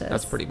Pegasus.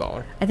 That's pretty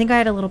baller. I think I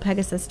had a little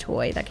Pegasus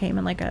toy that came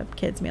in like a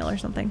kid's meal or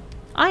something.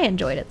 I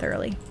enjoyed it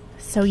thoroughly.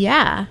 So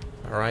yeah,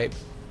 All right.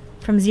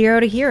 from 0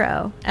 to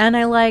hero. And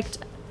I liked,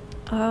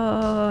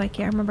 oh, I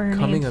can't remember her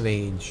Coming name. of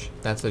age.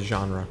 That's a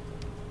genre.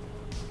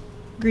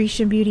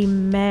 Grecian Beauty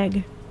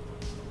Meg.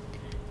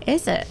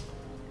 Is it?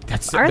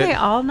 That's Are they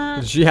all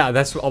not? Yeah,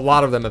 that's a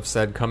lot of them have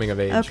said coming of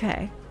age.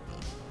 Okay.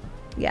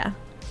 Yeah.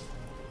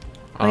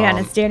 Oh yeah, and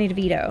it's Danny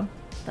DeVito.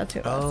 That's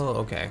who it was. Oh,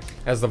 okay.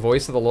 As the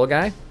voice of the little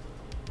guy?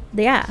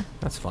 Yeah.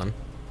 That's fun.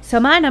 So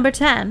my number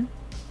 10,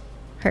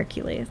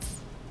 Hercules.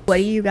 What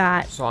do you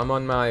got So I'm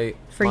on my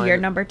for your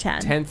number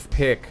 10? 10th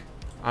pick.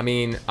 I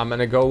mean, I'm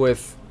gonna go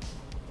with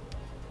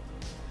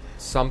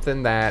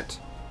something that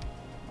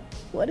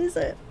What is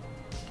it?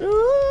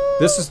 Ooh.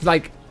 this is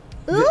like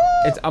Ooh.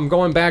 I'm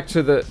going back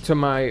to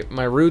my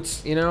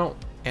roots, you know,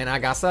 and I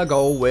gotta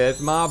go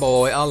with my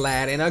boy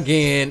Aladdin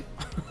again.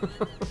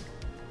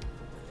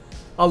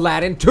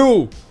 Aladdin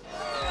 2.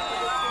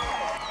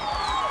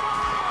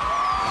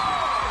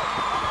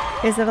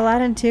 Is it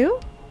Aladdin 2?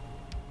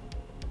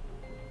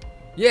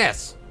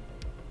 Yes.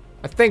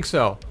 I think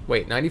so.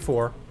 Wait,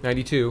 94,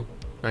 92,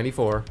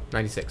 94,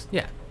 96.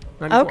 Yeah.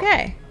 94.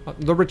 Okay.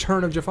 The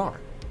Return of Jafar.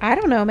 I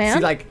don't know,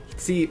 man.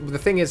 See, the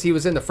thing is, he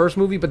was in the first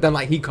movie, but then,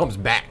 like, he comes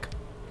back.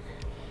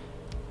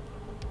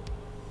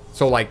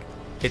 So, like,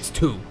 it's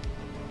 2.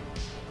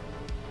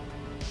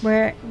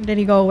 Where did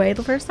he go away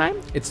the first time?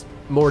 It's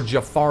more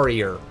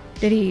Jafarier.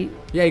 Did he?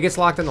 Yeah, he gets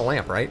locked in the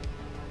lamp, right?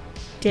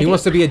 Did He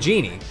wants to be a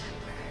genie.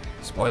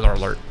 Spoiler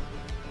alert.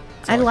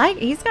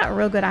 He's got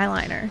real good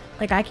eyeliner.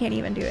 Like, I can't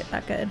even do it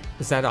that good.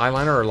 Is that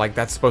eyeliner, or, like,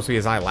 that's supposed to be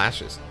his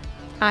eyelashes?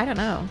 I don't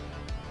know.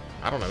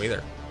 I don't know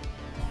either.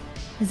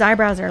 His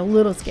eyebrows are a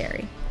little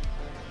scary.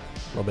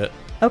 A little bit.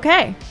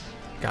 Okay.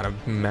 Got a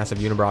massive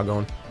unibrow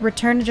going.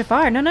 Return to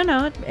Jafar.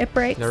 No. It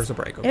breaks. There's a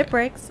break. Okay. It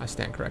breaks. I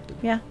stand corrected.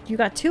 Yeah. You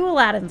got 2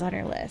 Aladdins on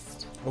your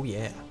list. Oh,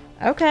 yeah.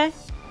 Okay.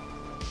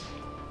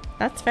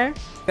 That's fair.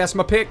 That's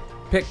my pick.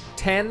 Pick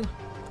 10,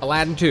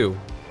 Aladdin 2,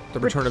 The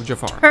Return of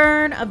Jafar.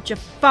 Return of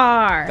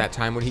Jafar. That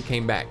time when he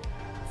came back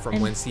from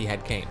And- whence he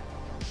had came.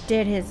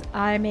 Did his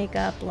eye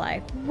makeup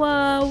like,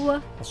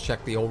 whoa. Let's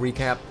check the old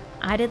recap.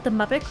 I did the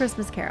Muppet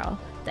Christmas Carol,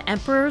 The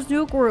Emperor's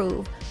New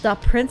Groove, The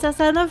Princess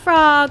and the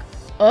Frog,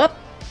 Up,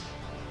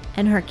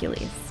 and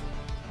Hercules.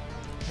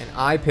 And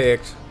I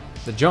picked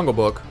The Jungle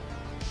Book,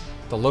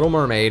 The Little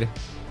Mermaid,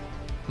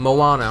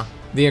 Moana,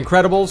 The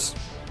Incredibles,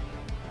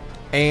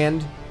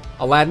 and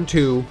Aladdin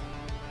 2,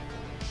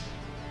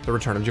 The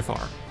Return of Jafar.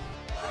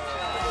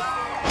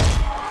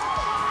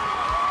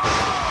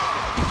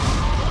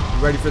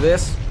 You ready for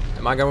this?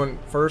 Am I going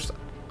first?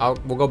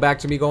 We'll go back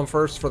to me going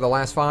first for the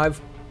last 5.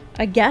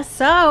 I guess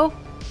so.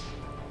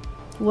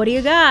 What do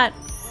you got?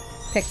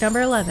 Pick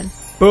number 11.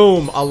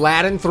 Boom!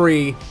 Aladdin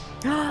 3,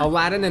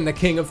 Aladdin and the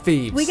King of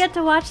Thieves. We get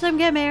to watch them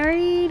get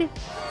married.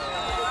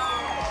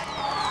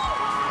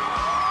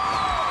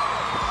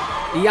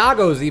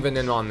 Iago's even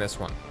in on this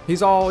one.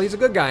 He's a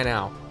good guy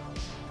now.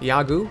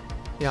 Iago?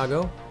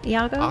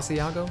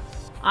 Asiago?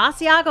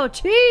 Asiago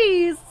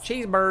cheese.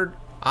 Cheesebird.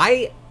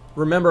 I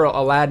remember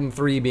Aladdin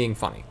 3 being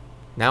funny.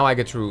 Now I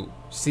get to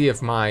see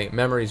if my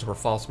memories were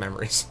false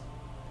memories.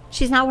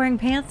 She's not wearing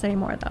pants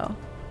anymore, though.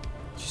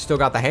 She's still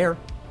got the hair.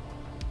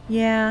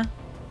 Yeah.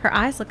 Her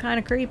eyes look kind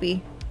of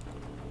creepy.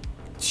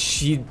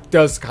 She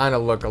does kind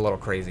of look a little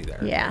crazy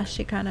there. Yeah,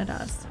 she kind of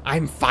does.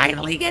 I'm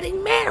finally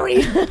getting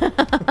married.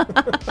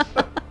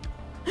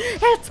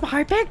 It's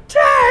my big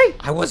day.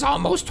 I was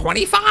almost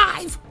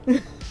 25.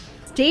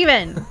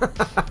 Steven.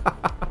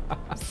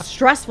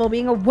 Stressful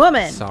being a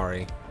woman.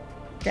 Sorry.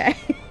 Okay.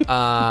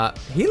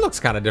 He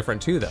looks kind of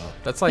different too, though.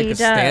 That's like a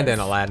stand-in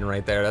Aladdin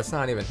right there. That's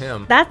not even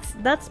him.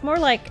 That's more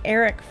like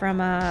Eric from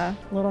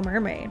Little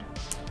Mermaid.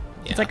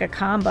 Yeah. It's like a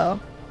combo.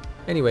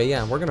 Anyway,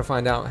 yeah, we're gonna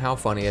find out how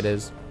funny it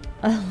is.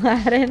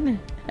 Aladdin.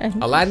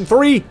 Aladdin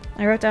 3.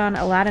 I wrote down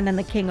Aladdin and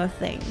the King of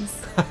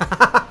Things.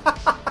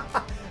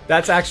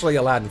 That's actually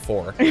Aladdin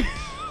 4.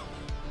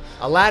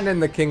 Aladdin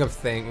and the King of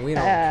Things. We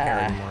don't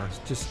care anymore. It's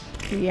just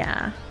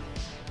yeah.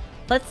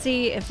 Let's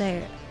see if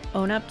they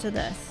own up to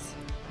this.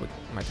 What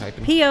am I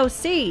typing?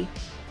 POC.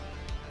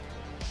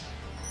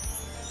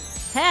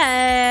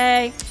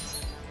 Hey.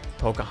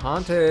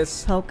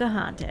 Pocahontas.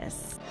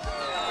 Pocahontas.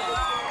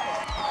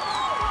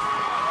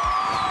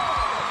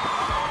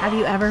 Have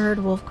you ever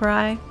heard Wolf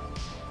cry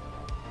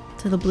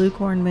to the blue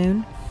corn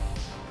moon?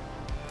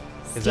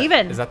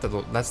 Steven.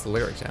 That's the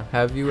lyrics, yeah.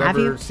 Have you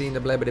ever seen the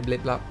blah blah blah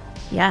blah?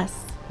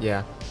 Yes.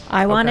 Yeah.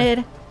 I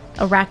wanted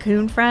a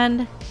raccoon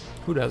friend.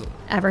 Who doesn't?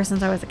 Ever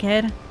since I was a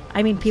kid.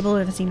 I mean, people who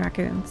have seen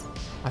raccoons.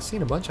 I've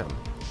seen a bunch of them.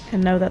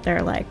 And know that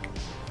they're like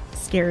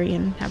scary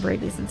and have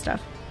rabies and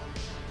stuff.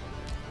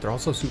 They're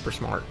also super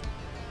smart.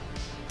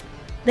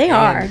 They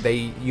are.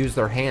 They use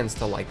their hands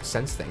to like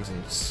sense things,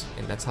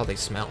 and that's how they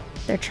smell.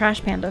 They're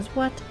trash pandas.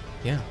 What?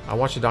 Yeah, I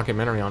watched a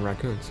documentary on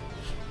raccoons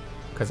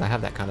because I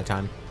have that kind of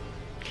time.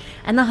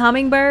 And the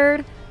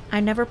hummingbird.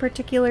 I never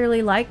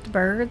particularly liked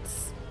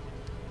birds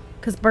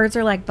because birds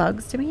are like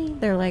bugs to me.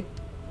 They're like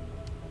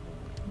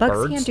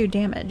bugs can't do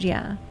damage.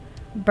 Yeah,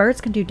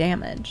 birds can do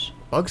damage.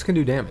 Bugs can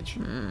do damage.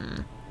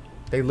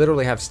 They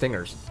literally have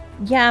stingers.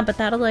 Yeah, but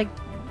that'll like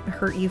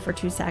hurt you for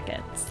 2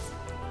 seconds.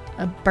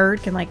 A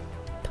bird can like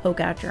poke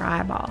out your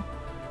eyeball.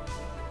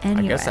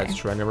 Anyway. I guess that's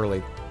true. I never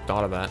really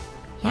thought of that.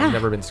 Yeah. I've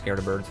never been scared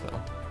of birds,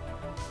 though.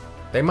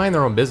 They mind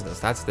their own business.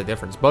 That's the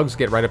difference. Bugs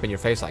get right up in your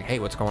face like, hey,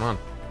 what's going on?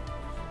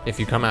 If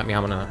you come at me,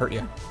 I'm going to hurt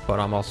you.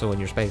 But I'm also in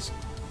your space.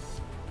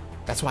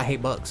 That's why I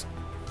hate bugs.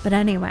 But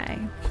anyway,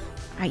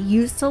 I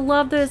used to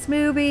love this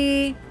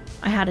movie.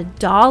 I had a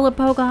doll of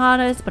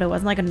Pocahontas, but it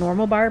wasn't like a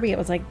normal Barbie. It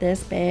was like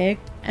this big.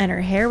 And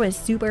her hair was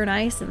super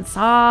nice and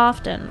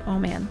soft. And, oh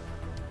man,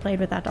 played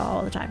with that doll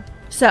all the time.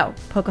 So,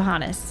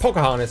 Pocahontas.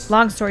 Pocahontas.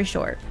 Long story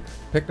short.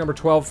 Pick number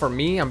 12 for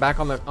me. I'm back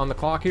on the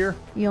clock here.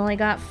 You only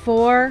got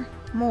 4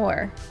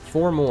 more.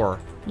 4 more.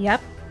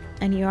 Yep.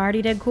 And you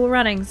already did Cool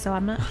Runnings, so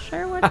I'm not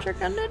sure what you're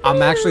gonna do.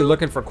 I'm actually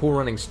looking for Cool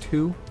Runnings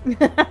 2. Did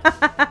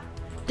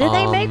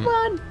they make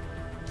one?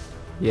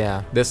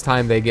 Yeah. This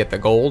time they get the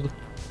gold.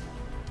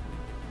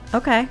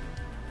 Okay.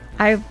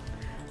 I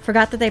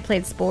forgot that they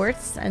played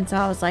sports, and so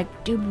I was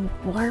like, dude,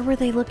 why were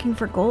they looking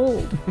for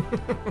gold?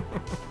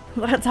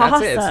 That's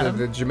awesome. That's it. It's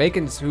the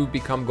Jamaicans who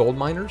become gold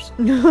miners.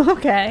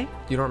 Okay.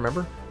 You don't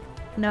remember?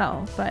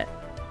 No, but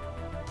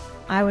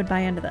I would buy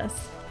into this.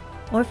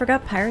 Oh, I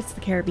forgot Pirates of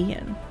the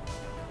Caribbean.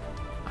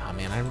 Oh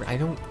man,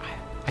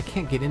 I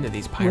can't get into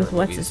these pirate With movies.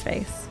 what's his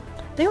face?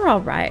 They were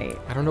all right.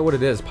 I don't know what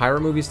it is.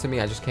 Pirate movies to me,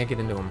 I just can't get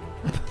into them.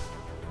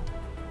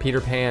 Peter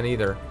Pan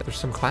either. There's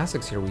some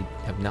classics here we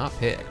have not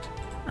picked.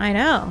 I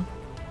know.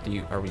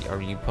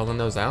 Are you pulling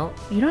those out?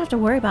 You don't have to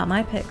worry about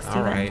my pick, Steven.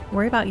 All right.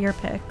 Worry about your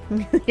pick.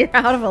 You're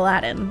out of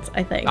Aladdin,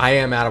 I think. I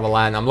am out of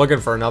Aladdin. I'm looking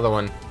for another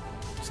one.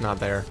 It's not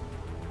there.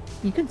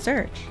 You can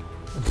search.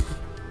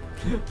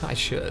 I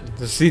should.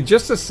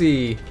 Just to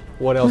see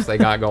what else they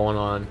got going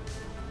on.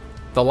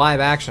 The live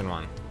action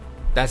one.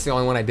 That's the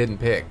only one I didn't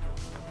pick.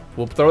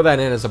 We'll throw that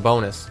in as a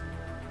bonus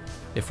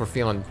if we're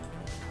feeling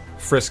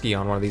frisky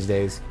on one of these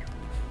days.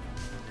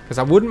 Because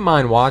I wouldn't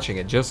mind watching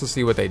it just to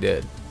see what they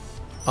did.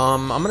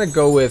 I'm gonna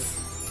go with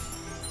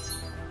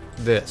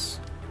this.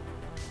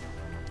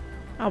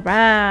 All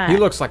right. He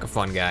looks like a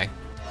fun guy.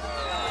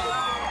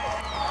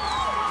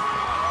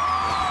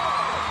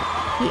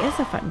 He is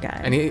a fun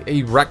guy. And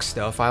he wrecks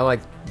stuff. I like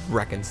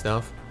wrecking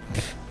stuff.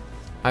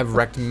 I've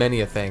wrecked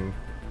many a thing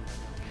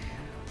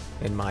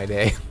in my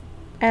day.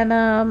 And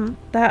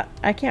that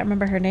I can't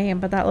remember her name,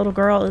 but that little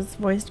girl is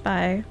voiced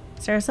by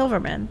Sarah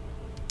Silverman.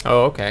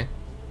 Oh, okay.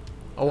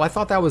 Oh, I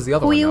thought that was the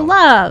other one. Who you though.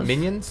 love?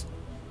 Minions?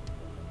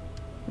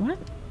 What?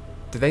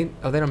 Do they?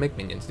 Oh, they don't make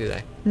Minions, do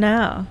they?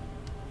 No.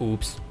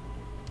 Oops.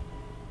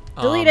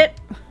 Delete it.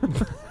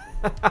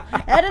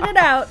 Edit it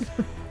out.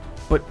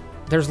 But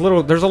there's a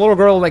little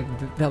girl like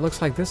that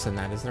looks like this in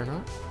that, is there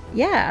not?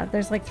 Yeah,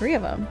 there's like 3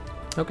 of them.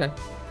 Okay.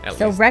 At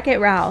So least. Wreck-It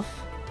Ralph.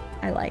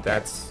 I like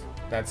it.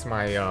 That's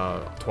my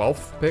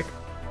 12th pick.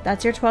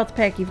 That's your 12th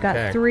pick. You've got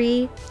Okay.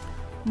 3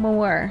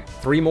 more.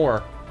 3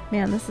 more.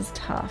 Man, this is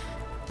tough.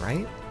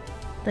 Right?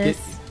 This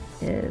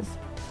is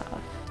tough.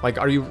 Like,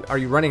 are you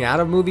running out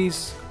of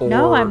movies? Or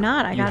No, I'm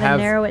not. I you gotta have-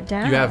 narrow it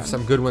down. You have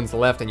some good ones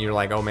left, and you're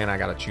like, oh man, I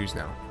gotta choose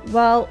now.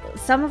 Well,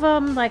 some of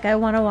them, like, I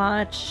want to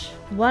watch.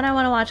 One I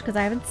want to watch because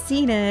I haven't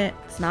seen it.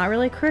 It's not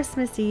really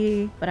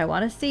Christmassy, but I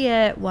want to see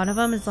it. One of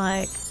them is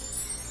like,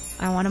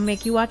 I want to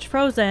make you watch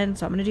Frozen,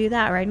 so I'm going to do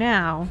that right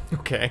now.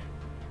 Okay.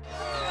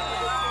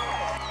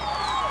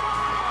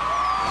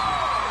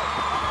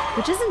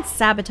 Which isn't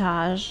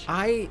sabotage.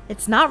 I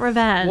It's not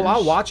revenge. well,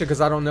 I'll watch it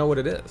because I don't know what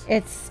it is.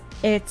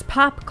 It's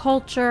pop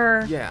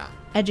culture Yeah,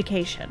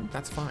 education.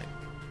 that's fine.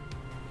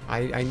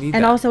 I need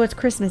And that. also it's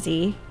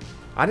Christmassy.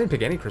 I didn't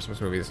pick any Christmas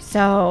movies.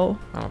 So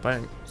I don't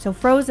think.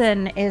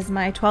 Frozen is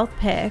my 12th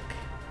pick.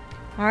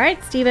 All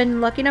right, Steven,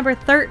 lucky number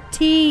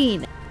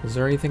 13. Is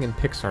there anything in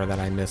Pixar that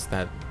I missed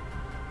that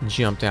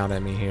jumped out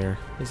at me here?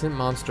 Isn't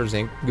Monsters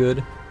Inc.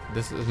 good?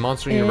 This is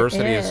Monster It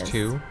University is is.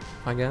 2,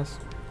 I guess.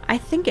 I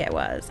think it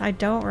was. I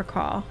don't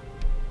recall.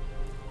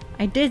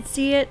 I did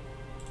see it.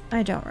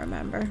 I don't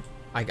remember.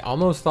 I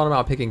almost thought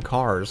about picking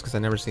Cars because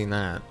I've never seen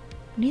that.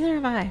 Neither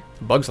have I.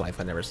 Bug's Life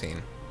I've never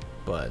seen,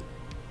 but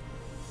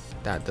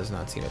that does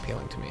not seem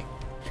appealing to me.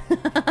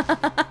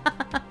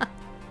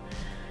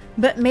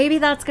 But maybe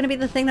that's going to be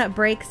the thing that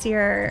breaks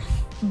your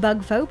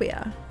bug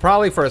phobia.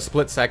 Probably for a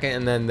split second,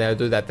 and then they'll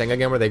do that thing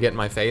again where they get in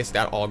my face.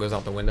 That all goes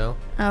out the window.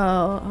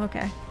 Oh,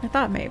 okay. I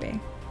thought maybe.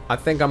 I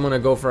think I'm gonna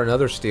go for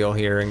another steal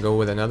here and go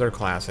with another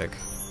classic.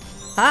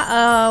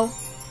 Uh-oh.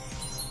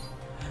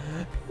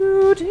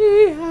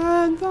 Beauty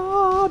and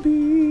the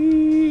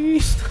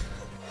Beast.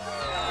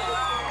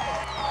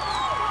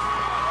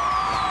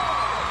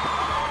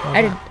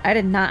 I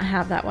did not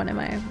have that one in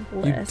my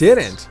list. You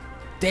didn't.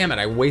 Damn it!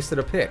 I wasted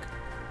a pick.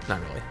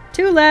 Not really.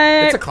 Too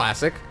late. It's a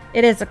classic.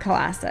 It is a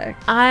classic.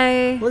 Look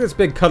at this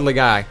big cuddly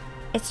guy.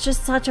 It's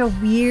just such a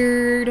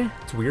weird...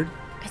 It's weird.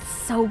 It's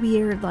so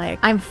weird. Like,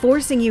 I'm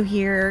forcing you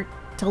here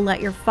to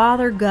let your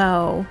father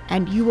go,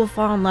 and you will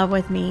fall in love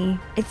with me.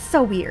 It's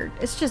so weird.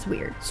 It's just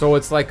weird. So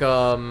it's like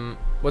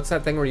what's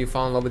that thing where you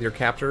fall in love with your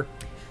captor?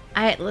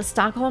 The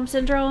Stockholm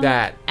Syndrome?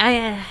 That.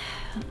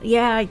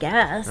 Yeah, I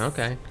guess.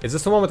 Okay. Is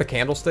this the one with the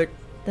candlestick?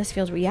 This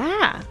feels...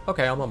 Yeah.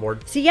 Okay, I'm on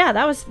board. See, yeah,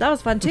 that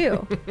was fun,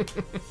 too.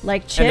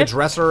 Like, Chip... And the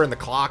dresser and the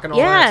clock and all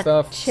that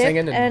stuff. Chip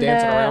Singing and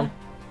dancing around.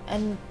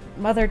 And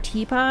Mother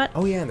Teapot.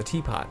 Oh, yeah, and the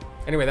teapot.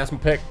 Anyway, that's my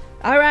pick.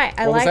 All right,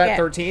 I What was like that, it.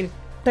 13?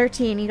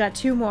 13. You got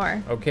 2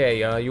 more. Okay,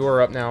 you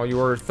are up now.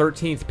 Your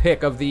 13th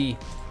pick of the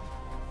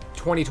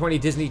 2020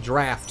 Disney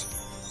Draft.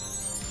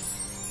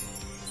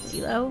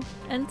 Lilo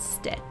and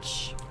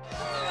Stitch.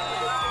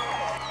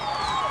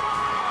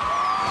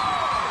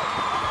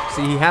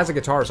 See, he has a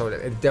guitar, so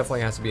it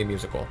definitely has to be a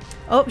musical.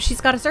 Oh,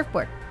 she's got a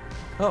surfboard.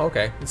 Oh,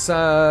 okay. It's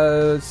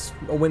a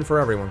win for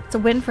everyone. It's a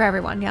win for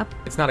everyone, yep.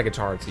 It's not a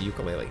guitar, it's a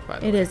ukulele, by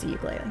the way. It is a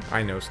ukulele.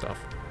 I know stuff.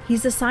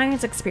 He's a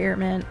science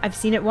experiment. I've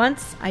seen it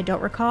once. I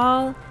don't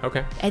recall.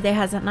 Okay. It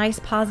has a nice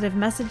positive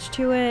message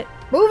to it.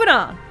 Moving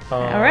on.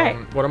 All right.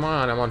 What am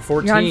I on? I'm on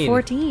 14. You're on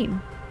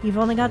 14. You've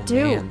only got 2.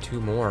 Man, 2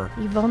 more.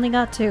 You've only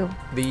got 2.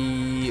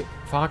 The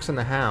Fox and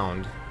the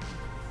Hound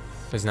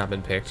has not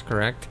been picked,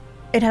 correct?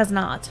 It has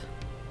not.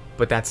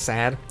 But that's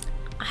sad.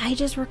 I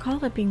just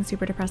recall it being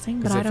super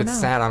depressing, but Because I if don't it's know.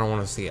 sad, I don't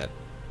want to see it.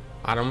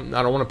 I don't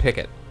want to pick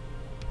it.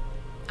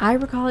 I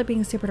recall it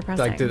being super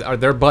depressing. Like,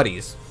 they're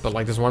buddies, but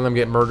like, does one of them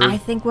get murdered? I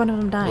think one of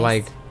them dies.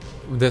 Like,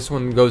 this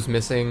one goes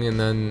missing, and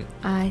then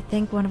I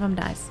think one of them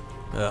dies.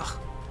 ugh,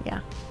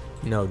 Yeah.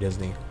 no,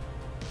 Disney,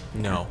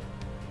 no.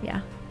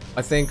 Yeah.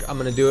 I think I'm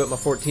gonna do it. My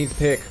 14th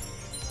pick.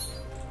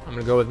 I'm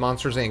gonna go with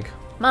Monsters Inc.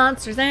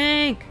 Monsters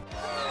Inc.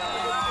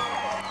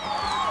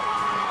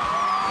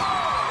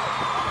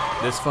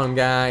 This fun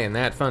guy and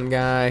that fun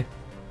guy.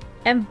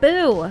 And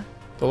Boo.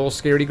 The little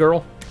scaredy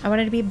girl. I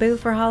wanted to be Boo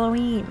for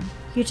Halloween.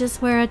 You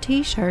just wear a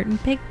t-shirt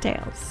and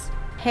pigtails.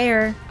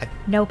 Hair,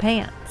 no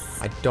pants.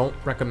 I don't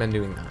recommend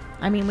doing that.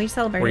 I mean, we Were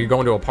celebrated. you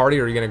going to a party,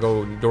 or are you gonna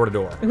go door to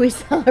door? We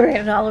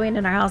celebrated Halloween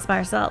in our house by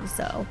ourselves,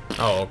 so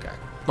Oh, okay.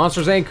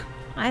 Monsters Inc.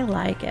 I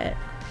like it.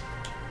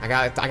 I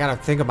gotta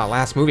think of my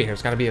last movie here.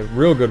 It's gotta be a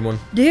real good one.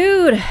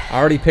 Dude, I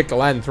already picked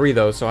Aladdin 3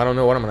 though, so I don't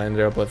know what I'm gonna end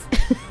up with.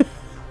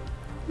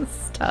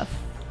 it's tough.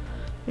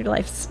 Your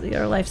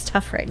life's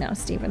tough right now,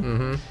 Steven.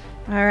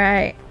 Mm-hmm. All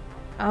right.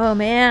 Oh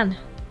man,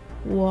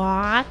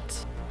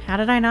 what? How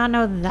did I not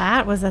know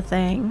that was a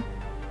thing?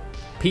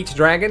 Pete's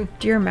Dragon.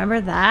 Do you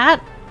remember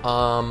that?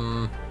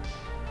 I've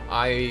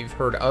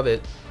heard of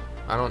it.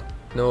 I don't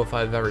know if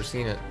I've ever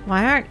seen it.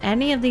 Why aren't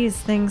any of these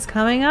things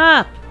coming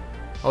up?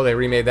 Oh, they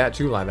remade that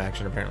too, live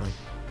action apparently.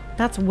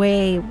 That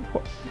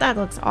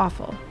looks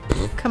awful.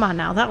 Come on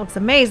now, that looks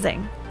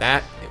amazing.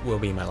 That will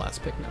be my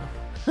last pick now.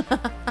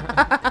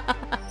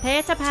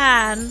 Peter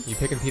Pan. You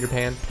picking Peter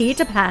Pan?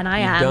 Peter Pan, I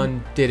am. You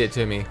done did it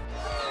to me.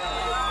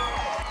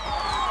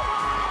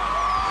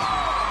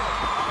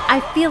 I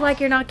feel like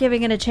you're not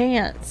giving it a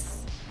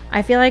chance.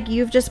 I feel like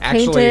you've just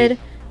Actually- painted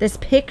this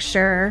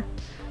picture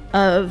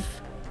of,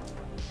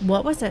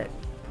 what was it?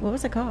 What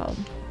was it called?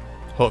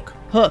 Hook.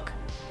 Hook.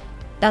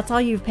 That's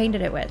all you've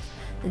painted it with.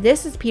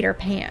 This is Peter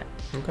Pan.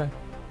 Okay.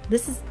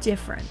 This is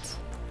different.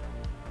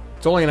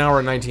 It's only an hour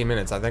and 19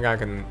 minutes. I think I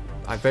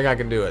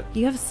can do it.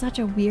 You have such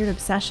a weird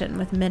obsession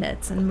with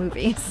minutes in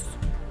movies.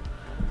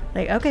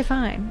 Like, okay,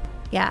 fine.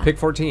 Yeah. Pick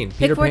 14.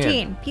 Pick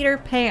 14. Peter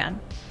Pan.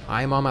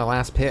 I am on my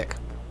last pick.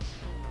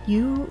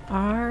 You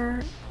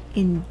are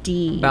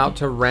indeed. About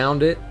to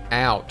round it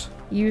out.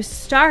 You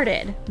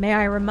started, may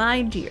I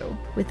remind you,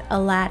 with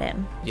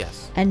Aladdin.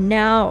 Yes. And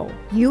now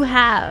you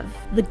have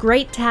the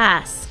great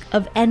task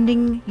of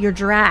ending your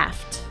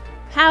draft.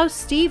 How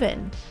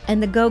Steven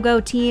and the Go-Go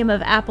team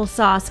of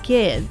Applesauce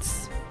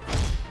Kids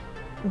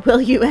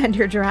will you end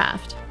your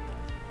draft?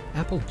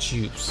 Apple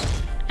Juice.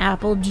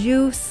 Apple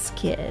Juice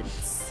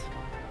Kids.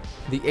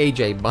 The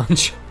AJ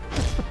Bunch.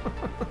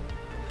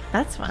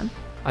 That's fun.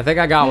 I think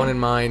I got one in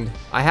mind.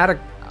 I had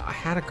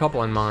a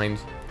couple in mind.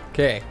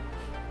 Okay.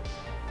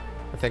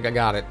 I think I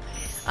got it.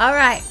 All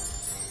right.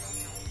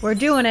 We're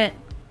doing it.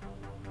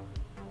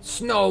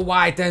 Snow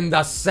White and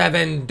the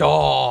Seven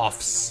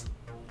Dwarfs.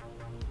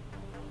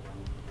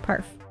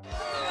 Perf.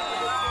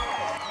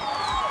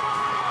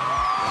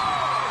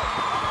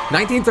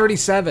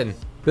 1937.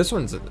 This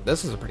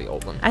is a pretty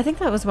old one. I think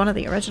that was one of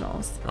the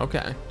originals.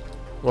 Okay.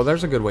 Well,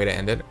 there's a good way to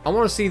end it. I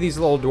want to see these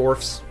little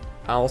dwarfs,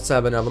 all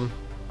 7 of them.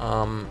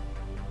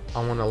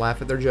 I want to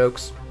laugh at their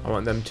jokes. I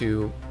want them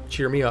to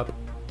cheer me up.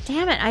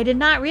 Damn it, I did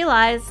not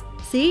realize.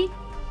 See?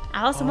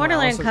 Alice in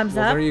Wonderland comes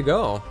well, up. There you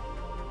go.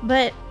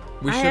 But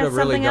We I should have have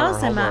really something done our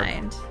else in homework.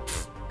 mind.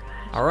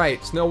 All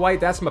right, Snow White,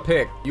 that's my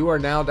pick. You are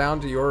now down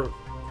to your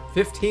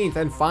 15th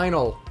and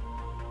final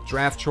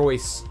draft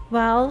choice.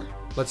 Well,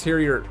 Let's hear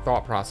your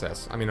thought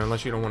process. I mean,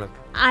 unless you don't want to...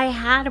 I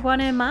had one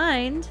in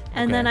mind,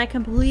 and then I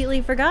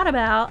completely forgot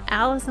about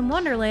Alice in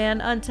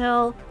Wonderland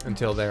until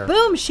there.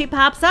 boom, she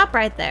pops up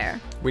right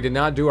there. We did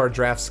not do our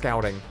draft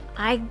scouting.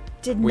 I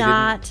did We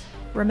not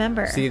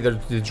remember. See, the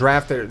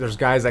draft, there's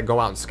guys that go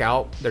out and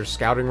scout. There's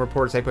scouting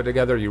reports they put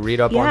together. You read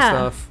up on Yeah.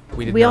 stuff.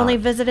 We did We not. only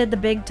visited the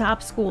big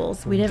top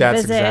schools. We didn't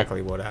That's visit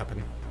exactly what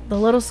happened. the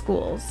little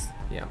schools.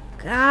 Yeah.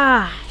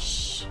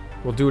 Gosh.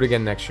 We'll do it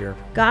again next year.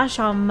 Gosh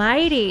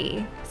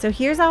almighty. So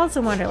here's Alice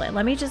in Wonderland.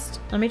 Let me just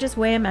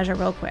weigh and measure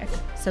real quick.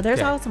 So there's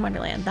Okay. Alice in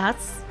Wonderland.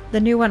 That's the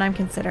new one I'm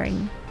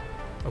considering.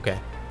 Okay.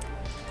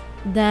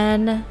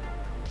 Then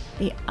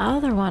the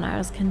other one I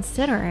was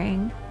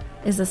considering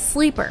is a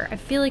sleeper. I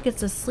feel like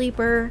it's a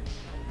sleeper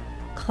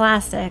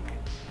classic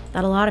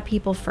that a lot of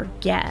people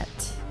forget.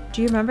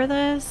 Do you remember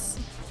this?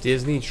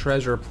 Disney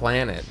Treasure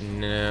Planet.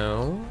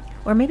 No.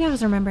 Or maybe I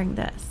was remembering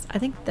this. I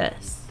think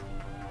this.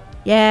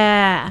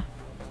 Yeah.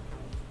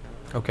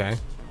 Okay.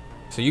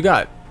 So you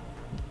got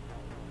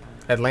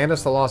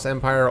Atlantis, the Lost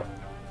Empire,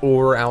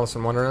 or Alice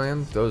in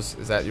Wonderland? Is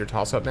that your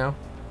toss-up now?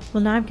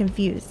 Well, now I'm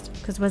confused.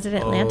 Because was it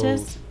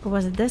Atlantis or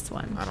was it this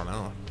one? I don't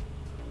know.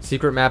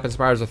 Secret map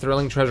inspires a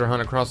thrilling treasure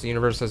hunt across the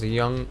universe as a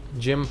young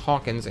Jim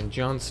Hawkins and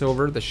John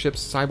Silver, the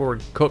ship's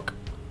cyborg cook,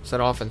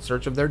 set off in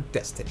search of their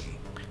destiny.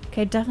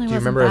 Okay, definitely Do you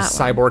wasn't remember a that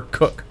one. cyborg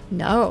cook?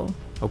 No.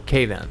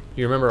 Okay, then.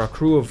 You remember a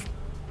crew of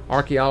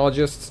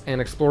archaeologists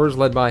and explorers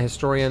led by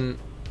historian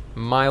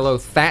Milo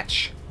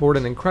Thatch board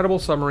an incredible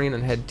submarine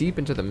and head deep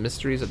into the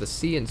mysteries of the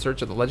sea in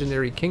search of the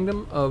legendary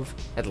kingdom of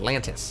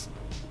Atlantis.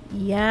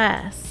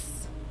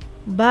 Yes.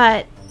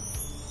 But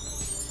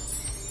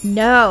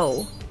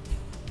no.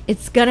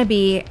 It's gonna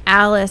be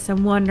Alice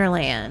in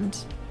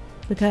Wonderland.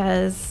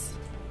 Because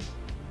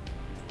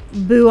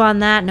boo on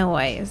that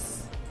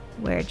noise.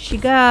 Where'd she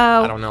go?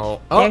 I don't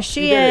know. Oh, there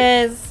she you did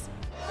it. is.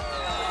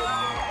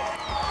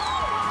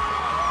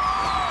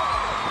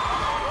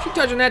 She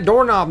touching that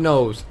doorknob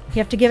nose. You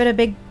have to give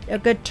it a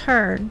good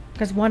turn,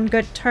 because one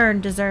good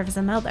turn deserves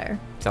another.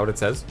 Is that what it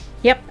says?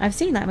 Yep, I've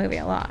seen that movie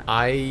a lot.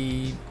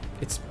 I'm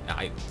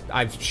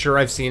sure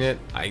I've seen it.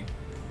 I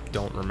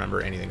don't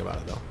remember anything about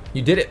it though.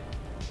 You did it.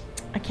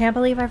 I can't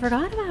believe I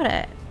forgot about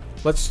it.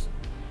 Let's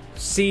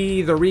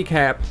see the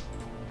recap.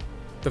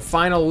 The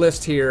final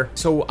list here.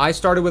 So I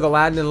started with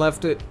Aladdin and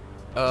left it.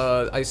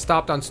 I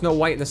stopped on Snow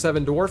White and the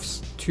Seven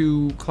Dwarfs,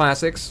 2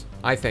 classics,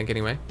 I think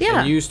anyway.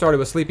 Yeah. And you started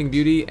with Sleeping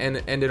Beauty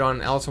and ended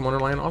on Alice in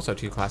Wonderland, also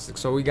 2 classics.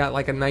 So we got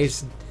like a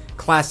nice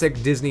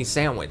classic Disney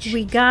sandwich.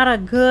 We got a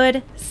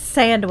good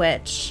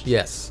sandwich.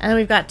 Yes. And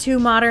we've got 2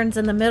 moderns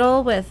in the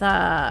middle with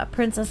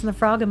Princess and the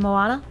Frog and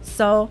Moana.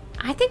 So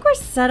I think we're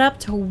set up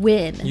to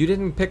win. You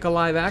didn't pick a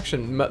live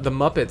action. The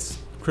Muppets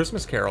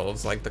Christmas Carol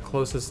is like the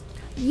closest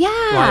Yeah.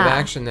 live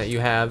action that you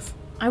have.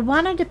 I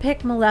wanted to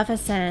pick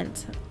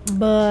Maleficent,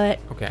 but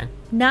Okay.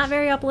 not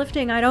very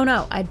uplifting. I don't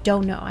know. I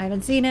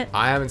haven't seen it.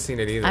 I haven't seen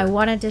it either. I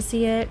wanted to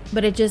see it,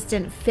 but it just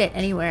didn't fit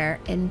anywhere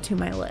into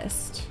my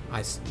list.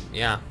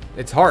 Yeah,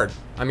 it's hard.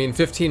 I mean,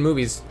 15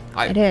 movies.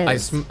 It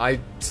is. I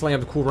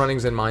slammed Cool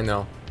Runnings in mine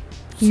though.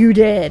 You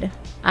did.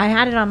 I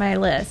had it on my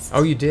list.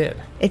 Oh, you did.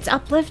 It's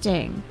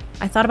uplifting.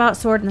 I thought about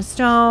Sword in the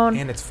Stone,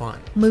 And it's fun.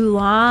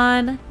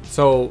 Mulan.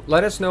 So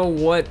let us know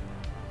what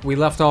we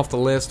left off the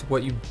list,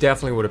 what you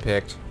definitely would have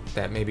picked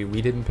that maybe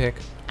we didn't pick.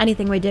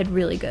 Anything we did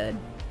really good.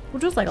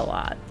 which was like a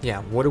lot.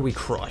 Yeah, what did we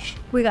crush?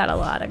 We got a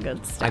lot of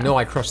good stuff. I know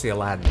I crushed the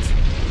Aladdins.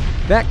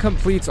 That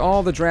completes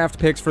all the draft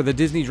picks for the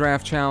Disney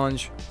Draft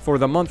Challenge for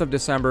the month of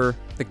December.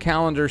 The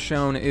calendar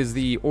shown is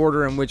the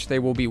order in which they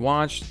will be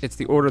watched. It's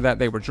the order that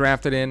they were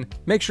drafted in.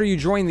 Make sure you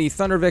join the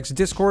Thundervex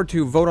Discord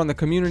to vote on the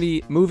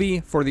community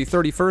movie for the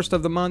 31st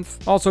of the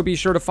month. Also, be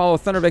sure to follow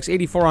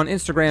Thundervex84 on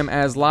Instagram,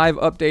 as live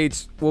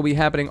updates will be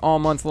happening all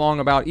month long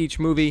about each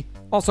movie.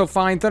 Also,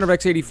 find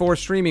Thundervex84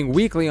 streaming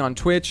weekly on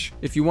Twitch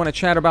if you want to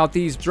chat about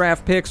these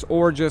draft picks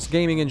or just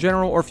gaming in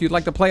general, or if you'd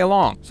like to play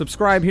along.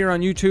 Subscribe here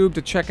on YouTube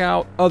to check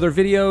out other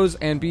videos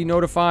and be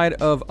notified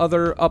of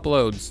other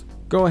uploads.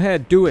 Go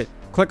ahead, do it.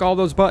 Click all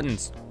those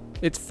buttons.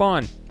 It's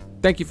fun.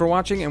 Thank you for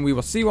watching, and we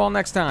will see you all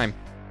next time.